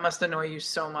Alexa, that must annoy you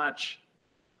so much.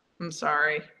 I'm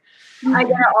sorry. I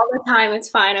get it all the time. It's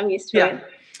fine. I'm used to it.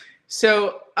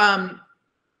 So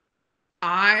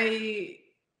I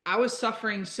was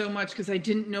suffering so much because I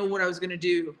didn't know what I was going to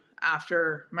do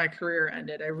after my career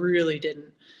ended. I really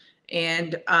didn't.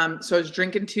 And so I was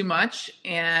drinking too much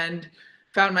and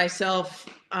found myself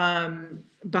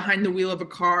behind the wheel of a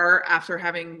car after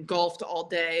having golfed all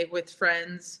day with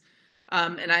friends.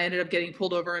 And I ended up getting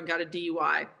pulled over and got a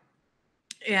DUI.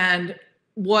 And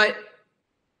what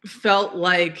felt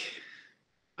like,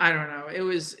 I don't know, it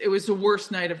was the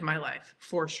worst night of my life,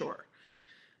 for sure.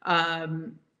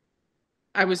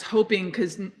 I was hoping,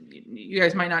 because you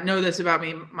guys might not know this about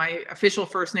me, my official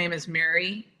first name is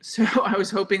Mary. So I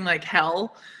was hoping like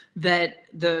hell that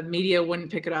the media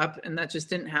wouldn't pick it up, and that just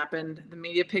didn't happen. The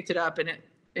media picked it up, and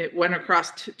it went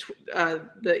across the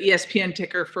ESPN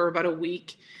ticker for about a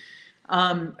week.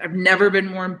 I've never been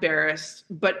more embarrassed,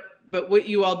 but what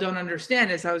you all don't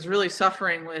understand is I was really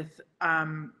suffering with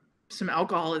some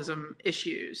alcoholism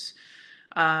issues,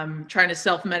 trying to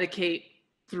self-medicate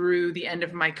through the end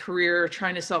of my career,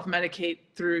 trying to self-medicate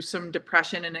through some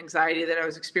depression and anxiety that I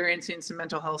was experiencing, some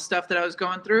mental health stuff that I was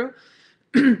going through.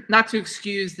 Not to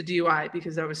excuse the DUI,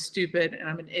 because I was stupid and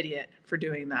I'm an idiot for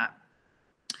doing that.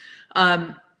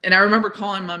 And I remember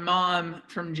calling my mom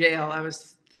from jail. I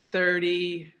was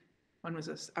 30, when was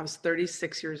this? I was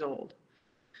 36 years old.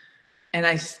 And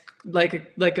I, like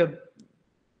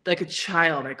a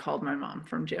child, I called my mom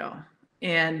from jail.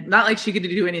 And not like she could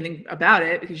do anything about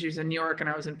it, because she was in New York and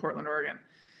I was in Portland, Oregon.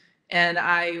 And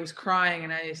I was crying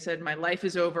and I said, my life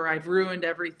is over. I've ruined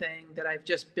everything that I've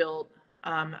just built.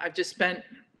 I've just spent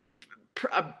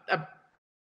a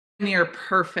near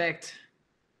perfect,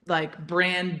 like,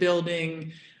 brand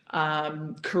building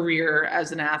career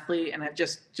as an athlete. And I've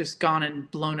just gone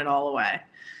and blown it all away.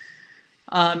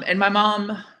 And my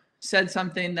mom said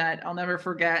something that I'll never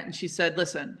forget. And she said,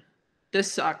 listen,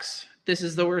 this sucks. This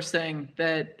is the worst thing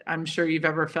that I'm sure you've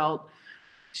ever felt.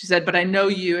 She said, but I know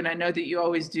you, and I know that you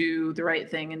always do the right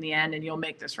thing in the end, and you'll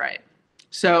make this right.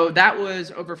 So that was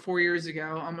over 4 years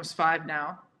ago, almost 5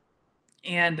 now.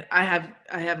 And I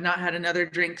have not had another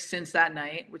drink since that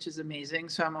night, which is amazing.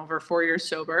 So I'm over 4 years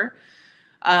sober.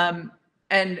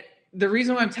 And the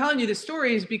reason why I'm telling you this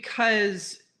story is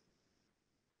because,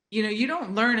 you know, you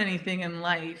don't learn anything in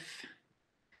life.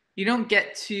 You don't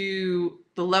get to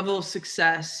the level of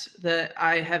success that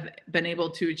I have been able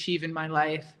to achieve in my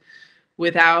life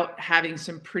without having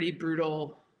some pretty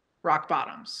brutal rock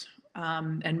bottoms,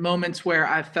 and moments where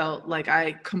I felt like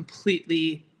I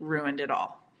completely ruined it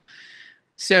all.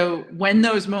 So when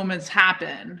those moments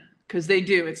happen, because they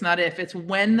do, it's not if, it's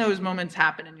when those moments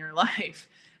happen in your life,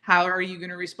 how are you going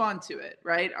to respond to it,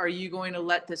 right? Are you going to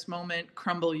let this moment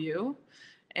crumble you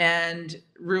and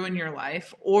ruin your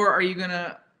life? Or are you going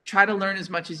to try to learn as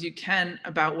much as you can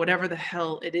about whatever the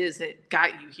hell it is that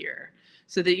got you here,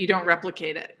 so that you don't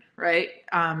replicate it, right?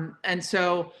 And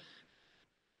so,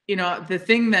 you know, the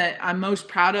thing that I'm most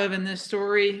proud of in this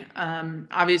story,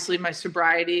 obviously my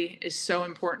sobriety is so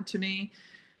important to me.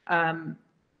 But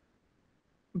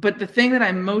the thing that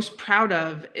I'm most proud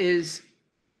of is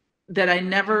that I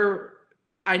never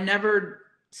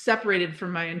separated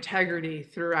from my integrity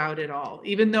throughout it all.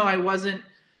 Even though I wasn't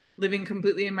living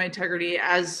completely in my integrity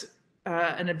as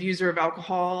an abuser of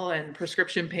alcohol and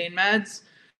prescription pain meds,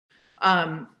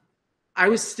 I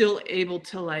was still able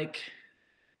to, like,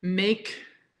 make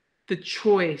the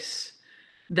choice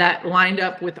that lined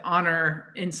up with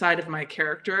honor inside of my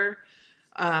character.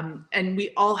 And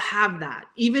we all have that,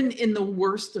 even in the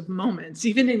worst of moments,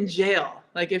 even in jail.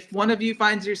 Like, if one of you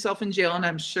finds yourself in jail, and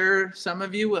I'm sure some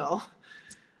of you will,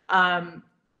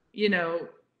 you know,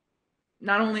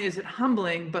 not only is it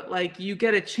humbling, but, like, you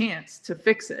get a chance to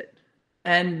fix it.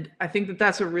 And I think that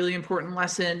that's a really important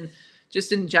lesson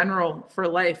just in general for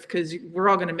life, because we're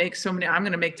all going to make I'm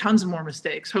going to make tons of more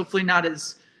mistakes, hopefully not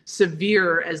as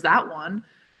severe as that one.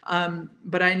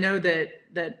 But I know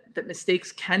that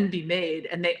mistakes can be made,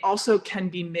 and they also can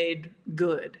be made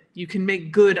good. You can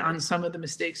make good on some of the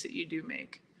mistakes that you do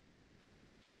make.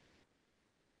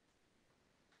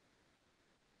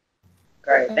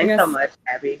 Great. Thanks so much,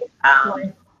 Abby.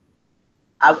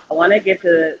 I want to get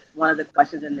to one of the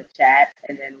questions in the chat,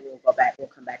 and then we'll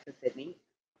come back to Sydney.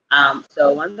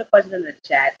 So one of the questions in the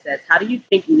chat says, how do you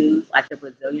think news like the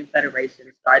Brazilian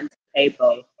Federation starting to pay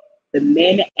both the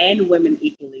men and women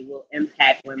equally will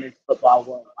impact women's football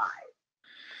worldwide?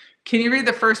 Can you read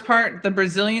the first part? The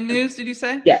Brazilian news, did you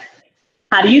say? Yes.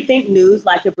 How do you think news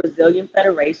like the Brazilian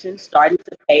Federation starting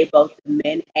to pay both the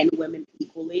men and women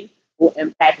equally will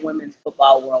impact women's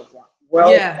football worldwide?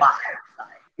 Yeah.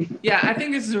 Yeah, I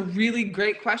think this is a really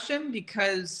great question,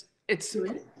 because it's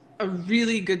a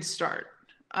really good start.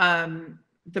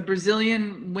 The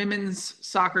Brazilian women's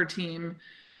soccer team,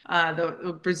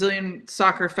 the Brazilian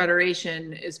Soccer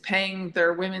Federation, is paying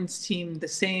their women's team the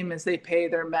same as they pay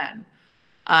their men.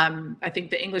 I think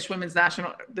the English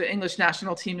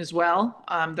national team as well.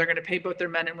 They're going to pay both their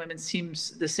men and women's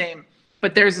teams the same.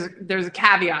 But there's a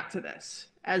caveat to this,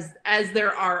 as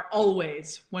there are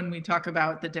always when we talk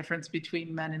about the difference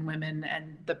between men and women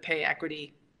and the pay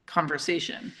equity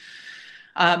conversation.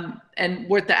 And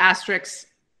what the asterisk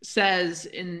says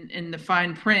in the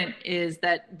fine print is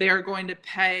that they're going to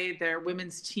pay their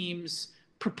women's teams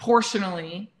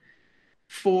proportionally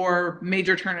for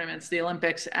major tournaments, the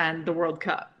Olympics and the World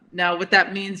Cup. Now, what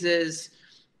that means is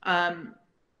when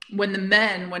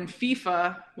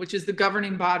FIFA, which is the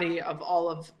governing body of all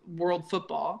of world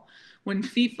football, when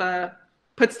FIFA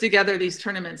puts together these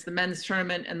tournaments, the men's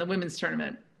tournament and the women's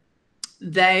tournament,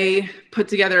 they put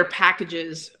together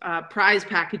packages, prize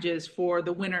packages for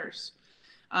the winners.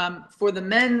 For the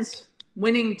men's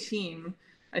winning team,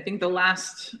 I think the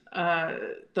last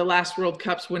World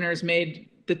Cup's winners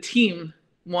the team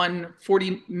won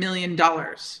 $40 million.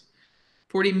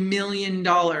 $40 million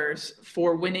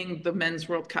for winning the men's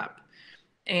World Cup.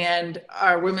 And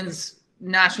our women's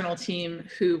national team,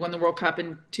 who won the World Cup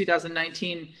in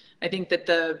 2019, I think that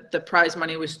the prize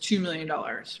money was $2 million,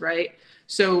 right?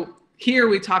 So here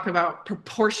we talk about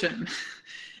proportion.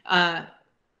 And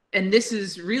this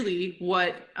is really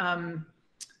what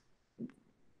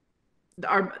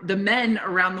the men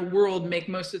around the world make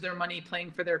most of their money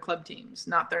playing for their club teams,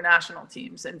 not their national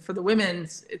teams. And for the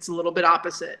women's, it's a little bit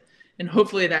opposite. And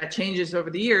hopefully that changes over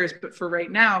the years. But for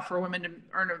right now, for women to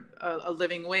earn a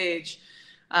living wage,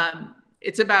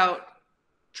 it's about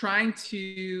trying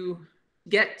to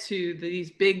get to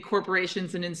these big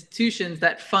corporations and institutions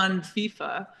that fund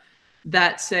FIFA,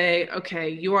 that say, okay,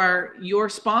 your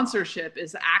sponsorship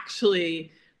is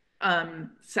actually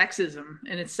sexism,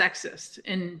 and it's sexist,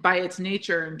 and by its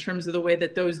nature, in terms of the way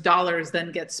that those dollars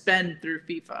then get spent through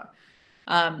FIFA.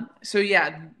 So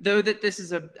yeah, though that this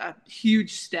is a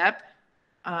huge step,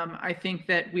 I think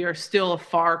that we are still a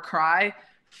far cry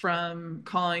from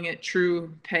calling it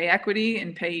true pay equity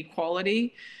and pay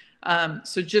equality.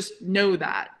 So just know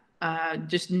that. And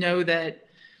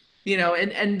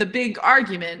the big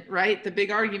argument, right? The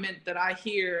big argument that I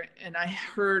hear and I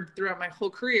heard throughout my whole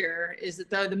career is that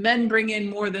the men bring in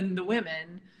more than the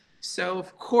women. So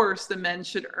of course the men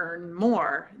should earn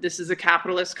more. This is a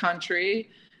capitalist country.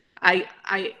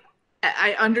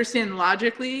 I understand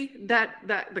logically that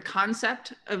the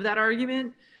concept of that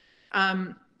argument.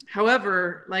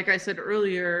 However, like I said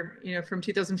earlier, from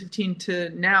 2015 to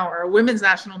now, our women's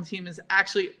national team has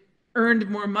actually earned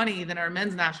more money than our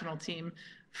men's national team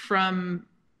from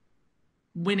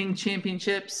winning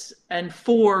championships and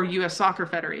for U.S. Soccer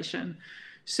Federation.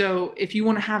 So if you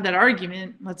want to have that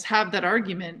argument, let's have that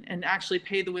argument and actually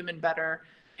pay the women better,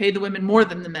 pay the women more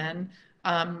than the men,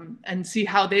 and see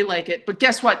how they like it. But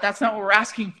guess what? That's not what we're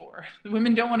asking for. The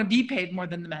women don't want to be paid more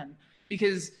than the men,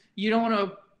 because you don't want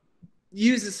to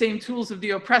use the same tools of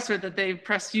the oppressor that they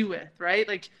oppressed you with, right?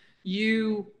 Like,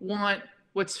 you want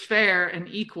what's fair and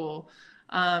equal.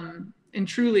 And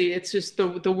truly, it's just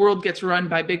the world gets run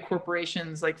by big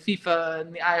corporations like FIFA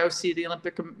and the IOC, the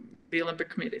Olympic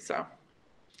Committee. So,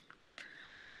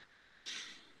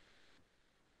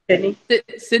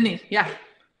 Sydney, yeah.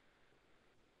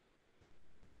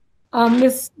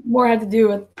 This more had to do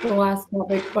with the last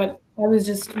topic, but I was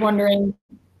just wondering,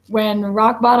 when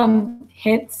rock bottom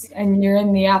hits and you're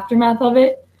in the aftermath of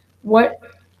it, what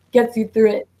gets you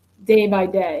through it day by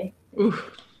day?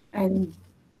 Oof. And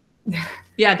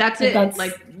yeah, that's it.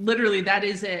 Like, literally, that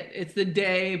is it. It's the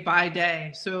day by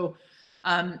day. So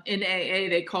in AA,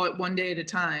 they call it one day at a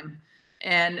time.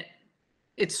 And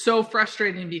it's so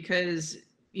frustrating because,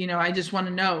 I just want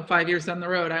to know 5 years down the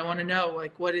road, I want to know,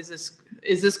 like, what is this?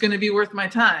 Is this going to be worth my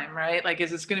time, right? Like, is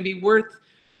this going to be worth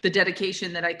the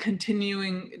dedication that I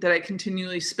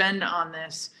continually spend on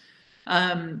this?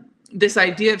 This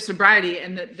idea of sobriety.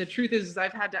 And the truth is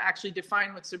I've had to actually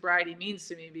define what sobriety means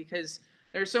to me, because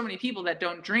there are so many people that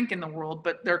don't drink in the world,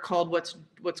 but they're called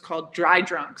what's called dry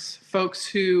drunks, folks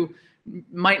who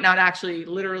might not actually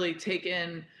literally take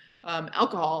in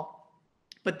alcohol,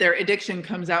 but their addiction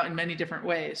comes out in many different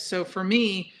ways. So for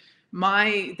me,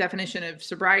 my definition of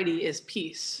sobriety is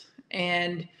peace.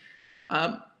 And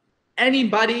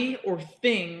anybody or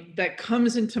thing that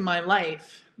comes into my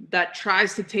life that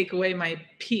tries to take away my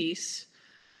peace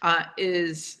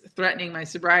is threatening my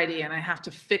sobriety, and I have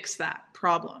to fix that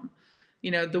problem.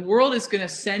 The world is going to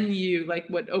send you, like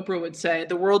what Oprah would say,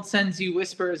 the world sends you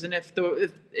whispers, and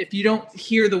if you don't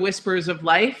hear the whispers of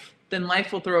life, then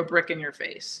life will throw a brick in your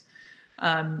face.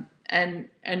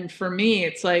 And for me,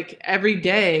 it's like every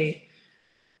day,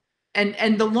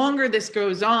 and the longer this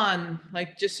goes on,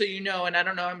 like, just so you know, and I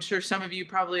don't know, I'm sure some of you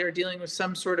probably are dealing with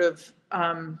some sort of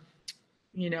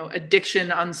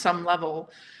addiction on some level.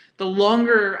 The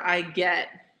longer I get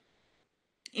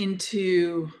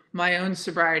into my own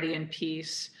sobriety and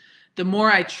peace, the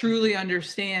more I truly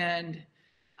understand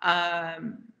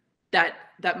that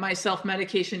my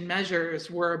self-medication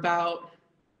measures were about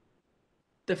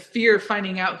the fear of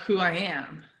finding out who I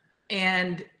am,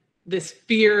 and this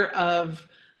fear of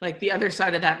like the other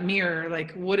side of that mirror.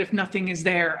 Like, what if nothing is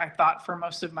there? I thought for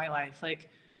most of my life, like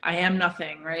I am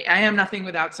nothing, right? I am nothing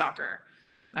without soccer.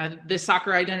 This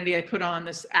soccer identity I put on,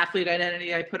 this athlete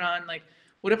identity I put on, like,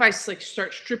 what if I like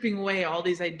start stripping away all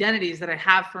these identities that I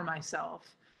have for myself?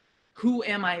 Who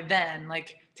am I then?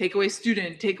 Like, take away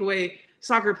student, take away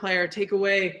soccer player, take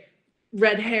away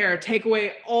red hair, take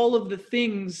away all of the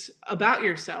things about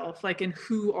yourself, like, and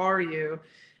who are you?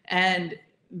 And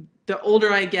the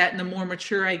older I get and the more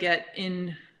mature I get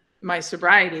in my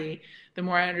sobriety, the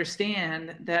more I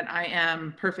understand that I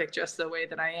am perfect just the way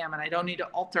that I am, and I don't need to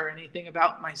alter anything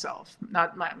about myself.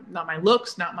 Not my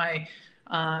looks, not my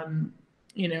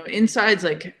insides.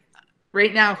 Like,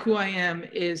 right now, who I am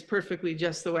is perfectly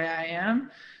just the way I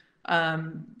am.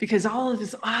 Because all of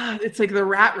this, it's like the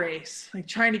rat race, like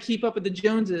trying to keep up with the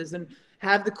Joneses and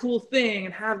have the cool thing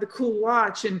and have the cool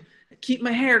watch and keep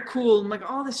my hair cool and like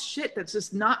all this shit that's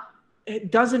just not,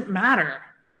 it doesn't matter.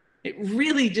 It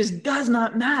really just does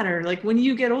not matter. Like, when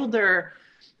you get older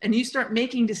and you start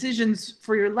making decisions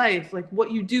for your life, like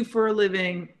what you do for a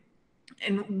living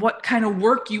and what kind of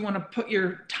work you want to put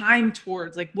your time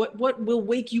towards, like what will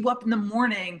wake you up in the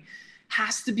morning,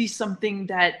 has to be something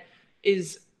that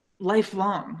is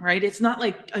lifelong, right? It's not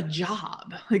like a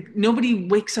job. Like, nobody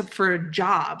wakes up for a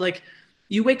job. Like,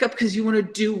 you wake up because you want to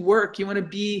do work. You want to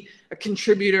be a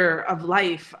contributor of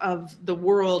life, of the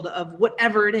world, of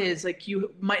whatever it is. Like,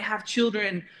 you might have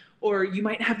children, or you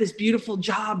might have this beautiful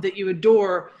job that you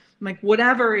adore. Like,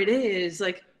 whatever it is,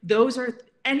 like, those are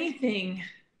anything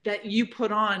that you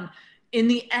put on. In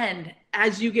the end,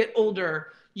 as you get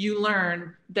older, you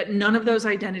learn that none of those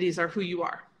identities are who you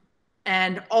are.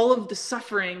 And all of the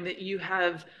suffering that you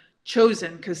have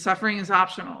chosen, because suffering is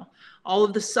optional, all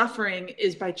of the suffering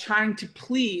is by trying to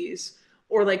please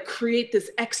or like create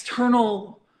this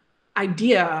external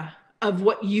idea of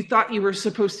what you thought you were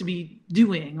supposed to be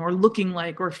doing or looking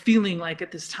like or feeling like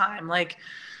at this time. Like,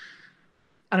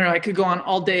 I don't know, I could go on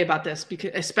all day about this,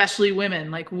 because especially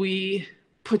women, like, we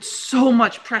put so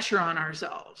much pressure on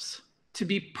ourselves to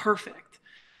be perfect.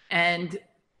 And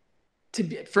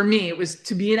for me, it was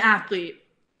to be an athlete.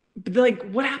 But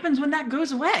like, what happens when that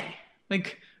goes away?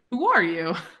 Like, who are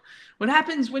you? What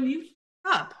happens when you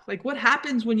f up? Like, what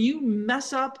happens when you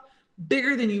mess up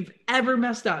bigger than you've ever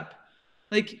messed up?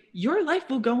 Like, your life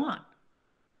will go on.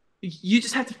 You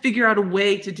just have to figure out a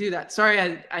way to do that. Sorry,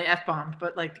 I F-bombed,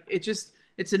 but like,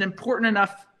 it's an important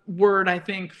enough word, I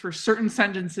think, for certain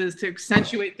sentences to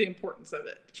accentuate the importance of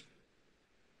it.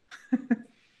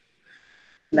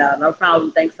 No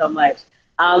problem. Thanks so much.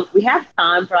 We have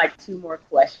time for like 2 more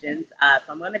questions. So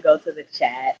I'm going to go to the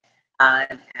chat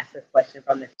and ask a question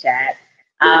from the chat.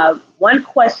 One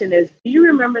question is, do you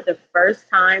remember the first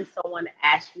time someone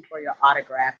asked you for your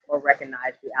autograph or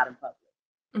recognized you out in public?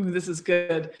 Ooh, this is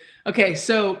good. Okay,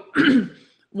 so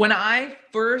when I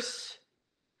first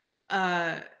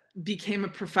became a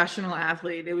professional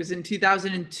athlete, it was in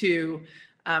 2002.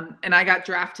 And I got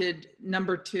drafted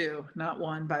number 2, not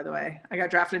 1, by the way. I got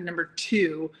drafted number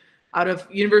 2 out of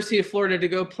University of Florida to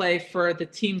go play for the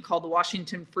team called the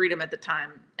Washington Freedom at the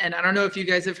time. And I don't know if you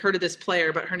guys have heard of this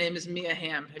player, but her name is Mia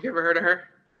Hamm. Have you ever heard of her?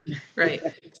 Right.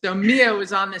 So Mia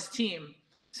was on this team.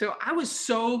 So I was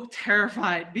so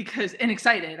terrified and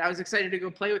excited. I was excited to go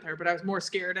play with her, but I was more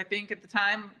scared, I think, at the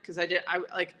time, because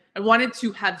I wanted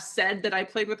to have said that I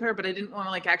played with her, but I didn't want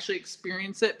to like actually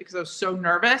experience it because I was so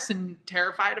nervous and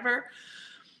terrified of her.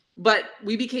 But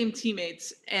we became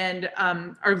teammates, and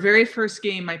our very first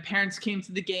game, my parents came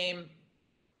to the game.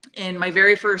 And my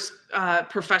very first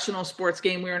professional sports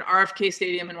game, we were in RFK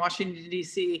Stadium in Washington,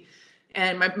 D.C.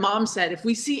 And my mom said, if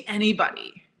we see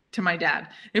anybody, to my dad,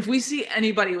 if we see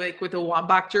anybody like with a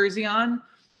Wambach jersey on,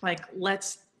 like,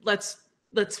 let's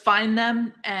find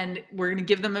them and we're going to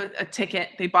give them a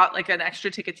ticket. They bought like an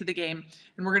extra ticket to the game,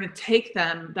 and we're going to take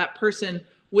that person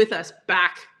with us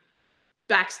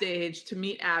backstage to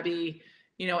meet Abby,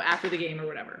 after the game or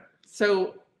whatever.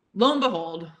 So lo and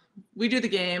behold, we do the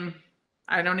game.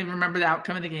 I don't even remember the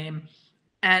outcome of the game.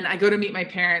 And I go to meet my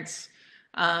parents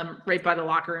right by the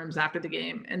locker rooms after the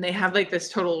game, and they have like this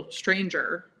total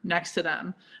stranger next to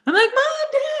them. I'm like, Mom,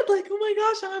 Dad, like, oh my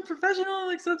gosh, I'm a professional,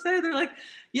 like, so excited. They're like,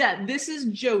 yeah, this is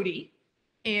Jody,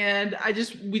 and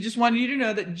we just wanted you to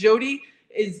know that Jody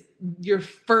is your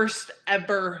first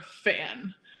ever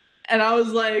fan. And I was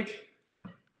like,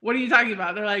 what are you talking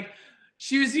about? They're like,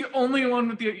 she was the only one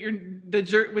with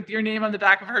with your name on the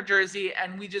back of her jersey,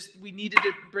 and we needed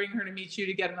to bring her to meet you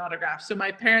to get an autograph. So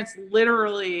my parents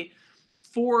literally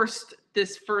forced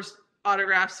this first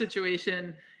autograph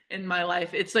situation in my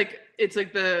life. It's like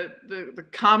the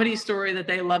comedy story that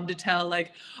they love to tell,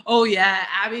 like, oh yeah,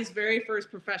 Abby's very first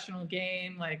professional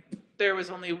game, like there was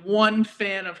only one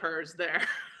fan of hers there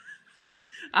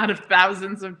out of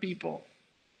thousands of people.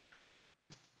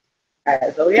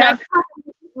 So yeah.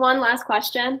 One last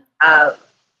question.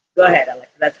 Go ahead, Alexa.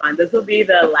 That's fine. This will be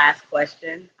the last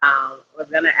question. We're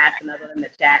gonna ask another one in the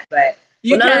chat, but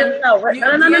you no, can.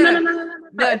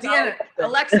 No, Deanna,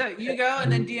 Alexa, you go,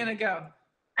 and then Deanna go.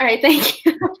 All right, thank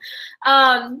you.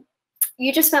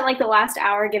 You just spent like the last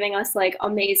hour giving us like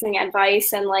amazing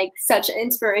advice and like such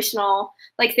inspirational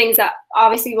like things that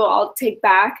obviously we'll all take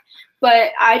back.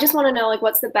 But I just want to know, like,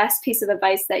 what's the best piece of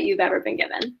advice that you've ever been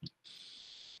given?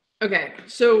 Okay,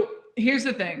 so here's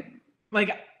the thing.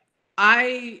 Like,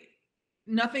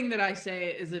 nothing that I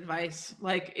say is advice.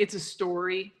 Like, it's a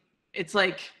story. It's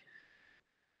like,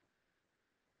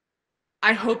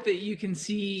 I hope that you can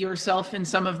see yourself in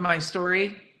some of my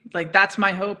story. Like, that's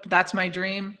my hope. That's my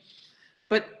dream.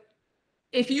 But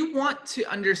if you want to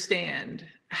understand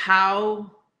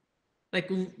how like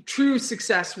true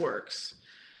success works,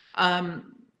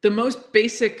 the most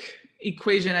basic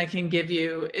equation I can give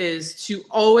you is to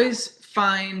always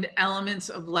find elements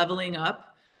of leveling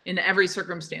up in every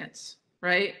circumstance,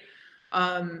 right?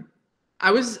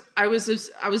 I was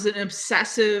an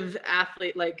obsessive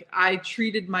athlete. Like, I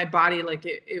treated my body like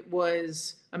it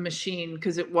was a machine,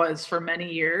 because it was for many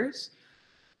years.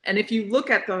 And if you look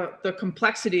at the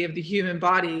complexity of the human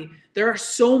body, there are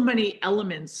so many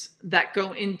elements that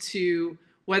go into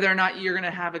whether or not you're going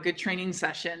to have a good training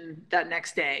session that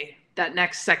next day, that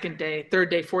next second day, third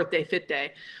day, fourth day, fifth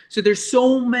day. So there's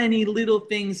so many little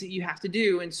things that you have to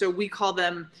do. And so we call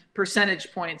them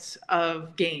percentage points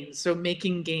of gains. So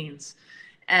making gains.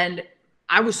 And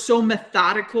I was so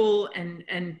methodical and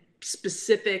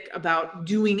specific about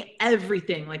doing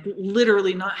everything, like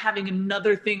literally not having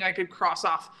another thing I could cross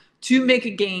off to make a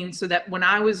gain, so that when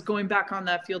I was going back on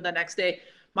that field the next day,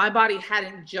 my body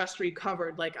hadn't just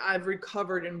recovered, like I've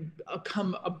recovered and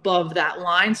come above that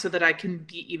line so that I can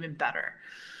be even better.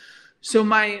 So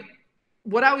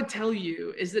what I would tell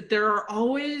you is that there are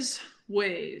always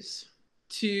ways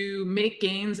to make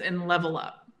gains and level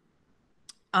up.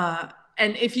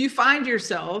 And if you find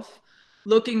yourself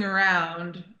looking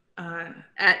around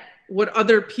at what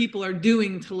other people are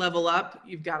doing to level up,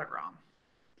 you've got it wrong.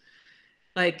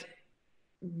 Like,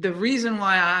 the reason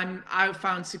why I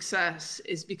found success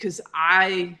is because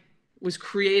I was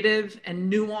creative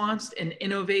and nuanced and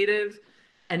innovative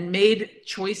and made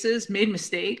choices, made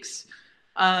mistakes.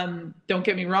 Don't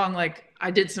get me wrong. Like, I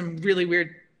did some really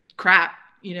weird crap,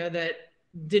 that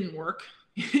didn't work.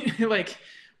 Like,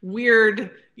 weird,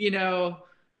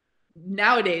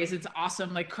 nowadays it's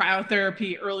awesome, like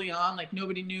cryotherapy early on, like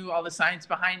nobody knew all the science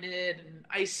behind it, and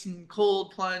ice and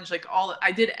cold plunge, like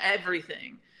I did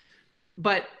everything.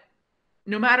 But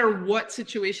no matter what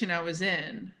situation I was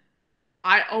in,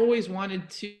 I always wanted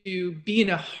to be in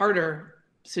a harder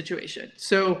situation.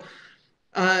 So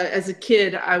as a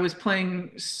kid, I was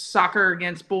playing soccer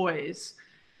against boys.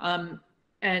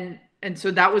 And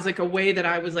so that was like a way that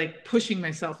I was like pushing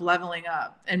myself, leveling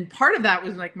up. And part of that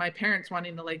was like my parents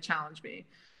wanting to like challenge me.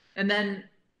 And then,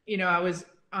 I was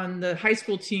on the high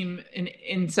school team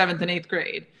in 7th and 8th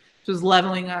grade. So it was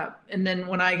leveling up. And then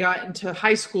when I got into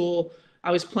high school,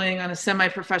 I was playing on a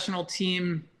semi-professional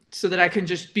team so that I can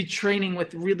just be training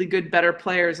with really good, better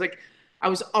players. Like, I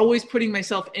was always putting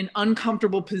myself in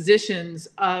uncomfortable positions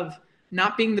of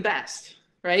not being the best,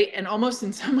 right? And almost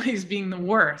in some ways being the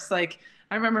worst. Like,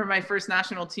 I remember my first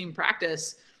national team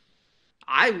practice,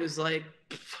 I was like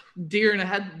deer in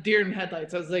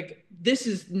headlights. I was like, this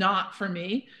is not for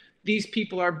me. These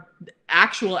people are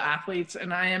actual athletes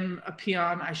and I am a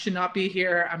peon. I should not be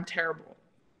here. I'm terrible.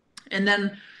 And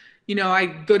then, I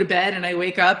go to bed and I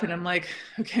wake up and I'm like,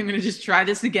 okay, I'm going to just try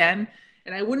this again.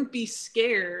 And I wouldn't be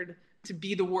scared to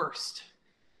be the worst.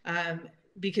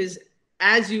 Because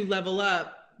as you level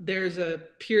up, there's a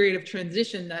period of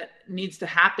transition that needs to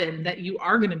happen, that you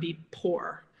are going to be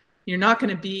poor. You're not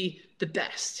going to be the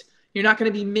best. You're not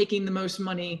going to be making the most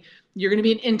money. You're going to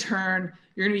be an intern.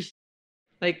 You're going to be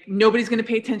like, nobody's going to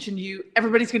pay attention to you.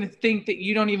 Everybody's going to think that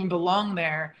you don't even belong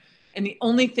there. And the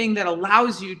only thing that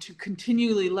allows you to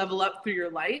continually level up through your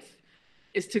life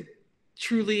is to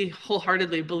truly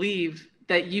wholeheartedly believe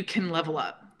that you can level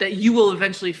up, that you will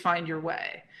eventually find your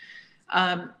way.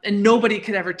 And nobody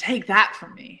could ever take that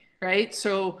from me, right?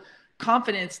 So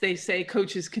confidence, they say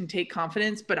coaches can take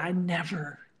confidence, but I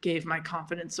never gave my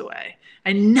confidence away.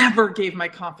 I never gave my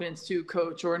confidence to a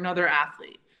coach or another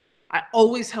athlete. I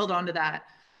always held on to that.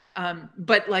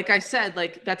 But like I said,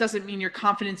 like, that doesn't mean your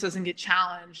confidence doesn't get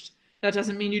challenged. That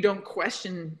doesn't mean you don't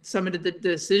question some of the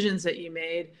decisions that you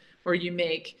made or you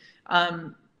make.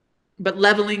 But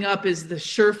leveling up is the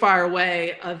surefire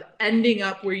way of ending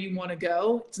up where you want to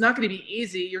go. It's not going to be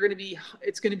easy.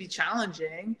 It's going to be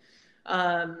challenging.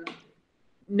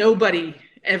 Nobody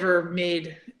ever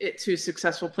made it to a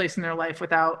successful place in their life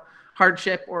without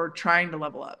hardship or trying to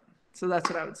level up. So that's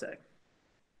what I would say.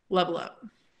 Level up.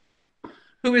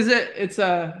 Who is it? It's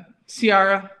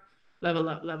Ciara. Level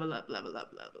up, level up, level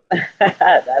up, level up.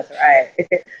 That's right.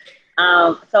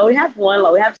 So we have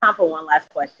time for one last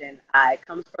question. It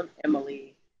comes from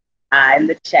Emily in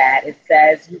the chat. It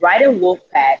says, you write in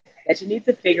Wolfpack that you need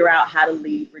to figure out how to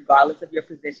lead regardless of your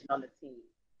position on the team.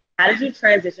 How did you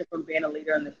transition from being a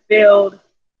leader in the field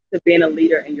to being a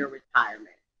leader in your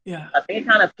retirement? Yeah. I think it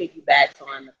kind of piggybacks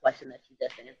on the question that you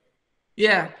just answered.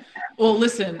 Yeah. Well,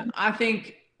 listen, I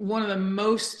think one of the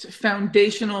most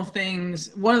foundational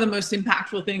things, one of the most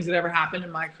impactful things that ever happened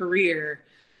in my career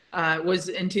was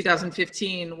in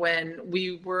 2015 when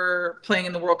we were playing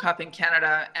in the World Cup in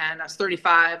Canada, and I was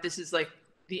 35. This is like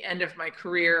the end of my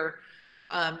career,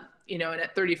 and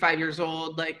at 35 years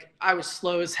old, like I was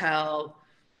slow as hell.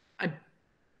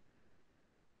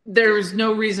 There was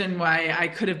no reason why I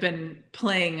could have been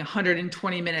playing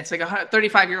 120 minutes. Like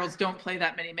 35-year-olds don't play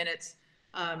that many minutes.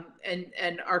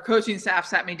 And our coaching staff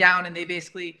sat me down and they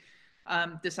basically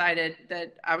decided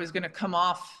that I was going to come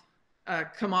off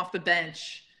the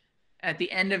bench at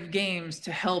the end of games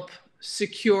to help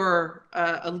secure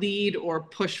a lead or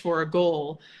push for a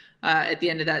goal at the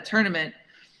end of that tournament.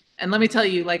 And let me tell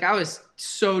you, like, I was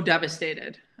so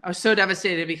devastated. I was so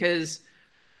devastated because,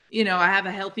 I have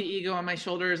a healthy ego on my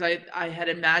shoulders. I had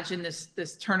imagined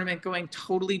this tournament going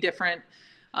totally different.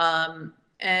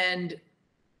 And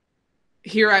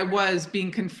here I was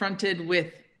being confronted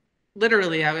with,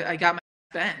 literally, I got my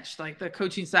bench. Like, the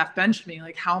coaching staff benched me.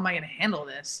 Like, how am I going to handle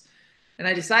this? And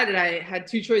I decided I had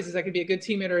two choices. I could be a good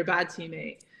teammate or a bad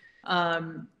teammate.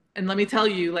 And let me tell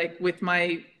you, like, with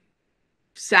my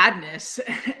sadness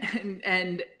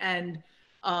and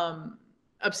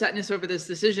upsetness over this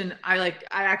decision, I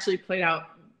actually played out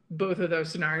both of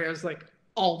those scenarios, like,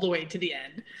 all the way to the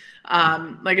end.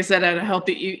 Like I said, I had a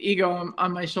healthy ego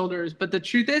on my shoulders, but the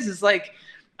truth is like,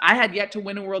 I had yet to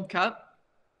win a World Cup.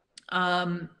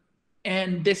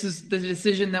 And this is the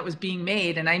decision that was being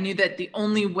made. And I knew that the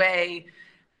only way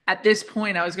at this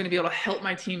point I was going to be able to help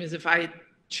my team is if I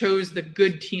chose the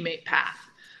good teammate path.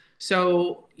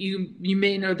 So you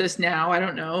may know this now. I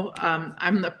don't know.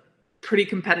 I'm pretty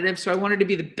competitive. So I wanted to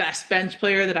be the best bench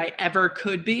player that I ever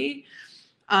could be.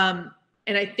 And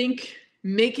I think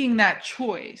making that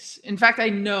choice, in fact, I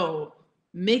know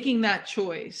making that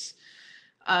choice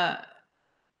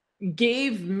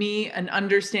gave me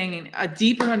a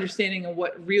deeper understanding of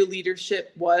what real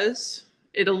leadership was.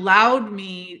 It allowed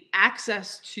me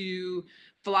access to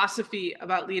philosophy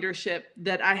about leadership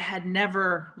that I had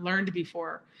never learned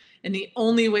before. And the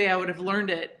only way I would have learned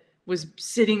it was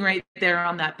sitting right there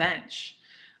on that bench.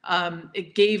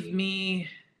 It gave me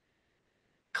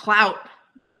clout,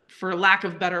 for lack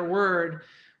of a better word,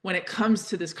 when it comes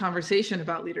to this conversation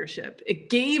about leadership. It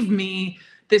gave me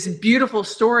this beautiful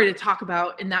story to talk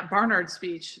about in that Barnard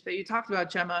speech that you talked about,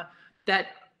 Gemma, that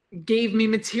gave me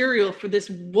material for this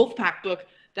Wolfpack book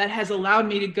that has allowed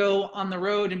me to go on the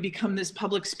road and become this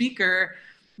public speaker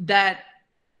that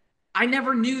I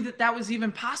never knew that was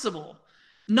even possible.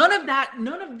 None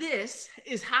of this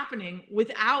is happening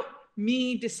without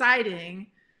me deciding,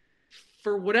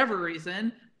 for whatever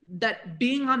reason, that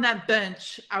being on that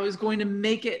bench, I was going to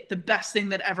make it the best thing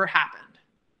that ever happened.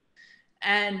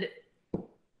 And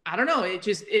I don't know,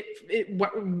 it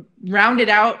rounded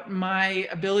out my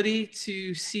ability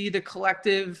to see the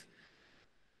collective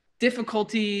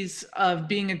difficulties of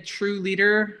being a true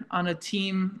leader on a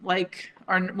team like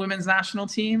our women's national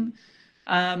team.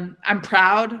 I'm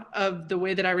proud of the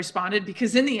way that I responded,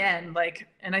 because in the end,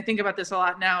 and I think about this a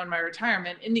lot now in my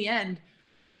retirement, in the end,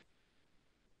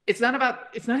 it's not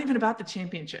even about the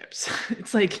championships.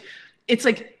 It's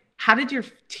like, how did your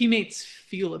teammates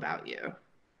feel about you?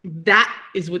 That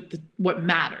is what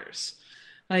matters.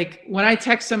 Like, when I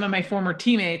text some of my former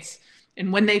teammates,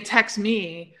 and when they text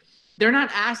me, they're not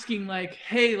asking like,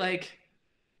 hey, like,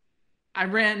 I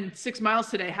ran 6 miles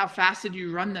today. How fast did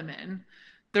you run them in?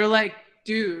 They're like,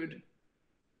 dude,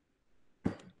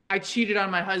 I cheated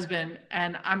on my husband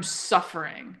and I'm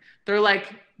suffering. They're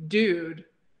like, dude,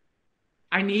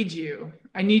 I need you.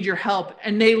 I need your help.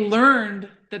 And they learned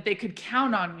that they could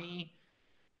count on me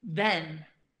then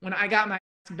when I got my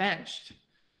ass benched.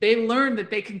 They learned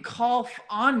that they can call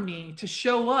on me to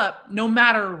show up no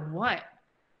matter what.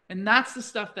 And that's the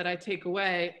stuff that I take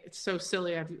away. It's so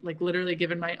silly. I've like literally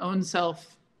given my own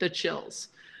self the chills.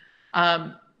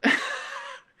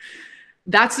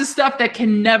 That's the stuff that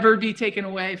can never be taken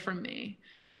away from me.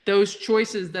 Those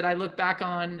choices that I look back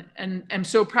on and am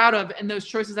so proud of, and those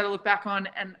choices that I look back on,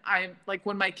 and I like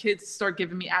when my kids start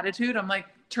giving me attitude, I'm like,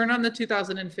 turn on the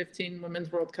 2015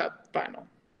 Women's World Cup final.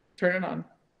 Turn it on.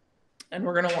 And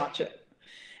we're going to watch it.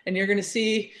 And you're going to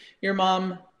see your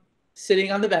mom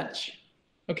sitting on the bench.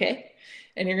 Okay?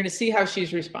 And you're going to see how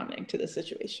she's responding to the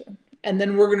situation. And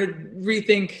then we're going to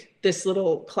rethink this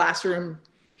little classroom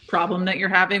problem that you're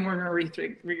having. We're going to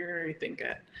rethink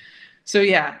it. So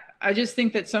yeah, I just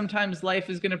think that sometimes life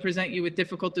is going to present you with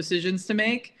difficult decisions to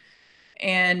make.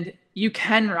 And you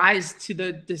can rise to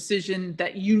the decision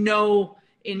that you know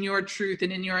in your truth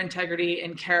and in your integrity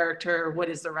and character what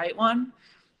is the right one.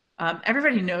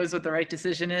 Everybody knows what the right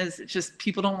decision is. It's just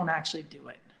people don't want to actually do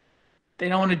it. They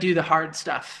don't want to do the hard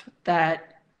stuff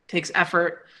that takes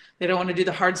effort. They don't want to do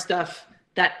the hard stuff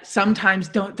that sometimes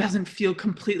doesn't feel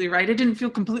completely right. It didn't feel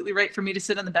completely right for me to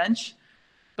sit on the bench.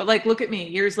 But like, look at me.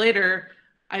 Years later,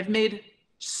 I've made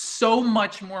so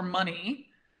much more money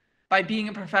by being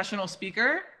a professional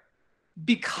speaker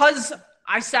because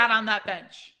I sat on that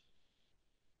bench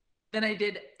than I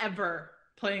did ever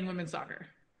playing women's soccer.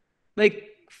 Like,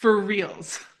 for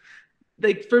reals.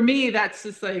 Like, for me, that's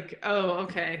just like, oh,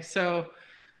 okay. So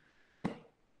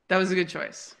that was a good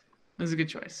choice. It was a good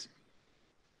choice.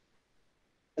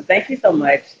 Thank you so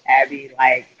much, Abby.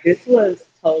 Like, this was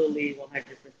totally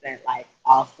 100% like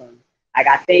awesome. Like,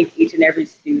 I think each and every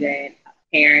student,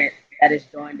 parent that has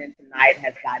joined in tonight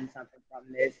has gotten something from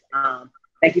this.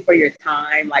 Thank you for your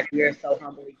time. Like, we are so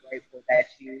humbly grateful that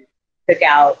you took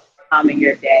out time in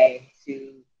your day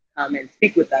to come and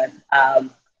speak with us.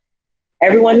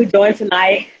 Everyone who joined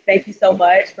tonight, thank you so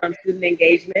much from Student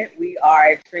Engagement. We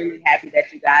are extremely happy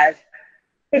that you guys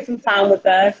took some time with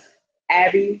us.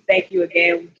 Abby, thank you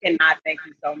again. We cannot thank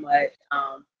you so much.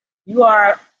 You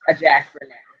are a Jasper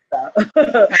now.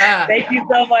 So thank you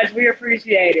so much. We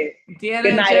appreciate it.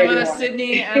 Deanna, Gemma,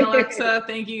 Sydney, and Alexa,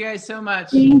 thank you guys so much.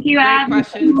 Thank you, Great Abby.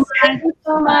 questions. Thank you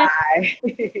so much.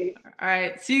 Bye. All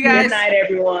right. See you guys. Good night,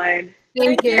 everyone.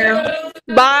 Thank you.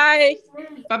 Bye.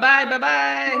 Bye-bye.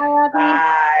 Bye-bye.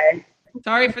 Bye.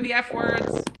 Sorry for the F words.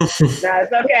 No,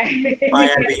 it's okay.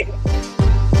 Bye, Abby.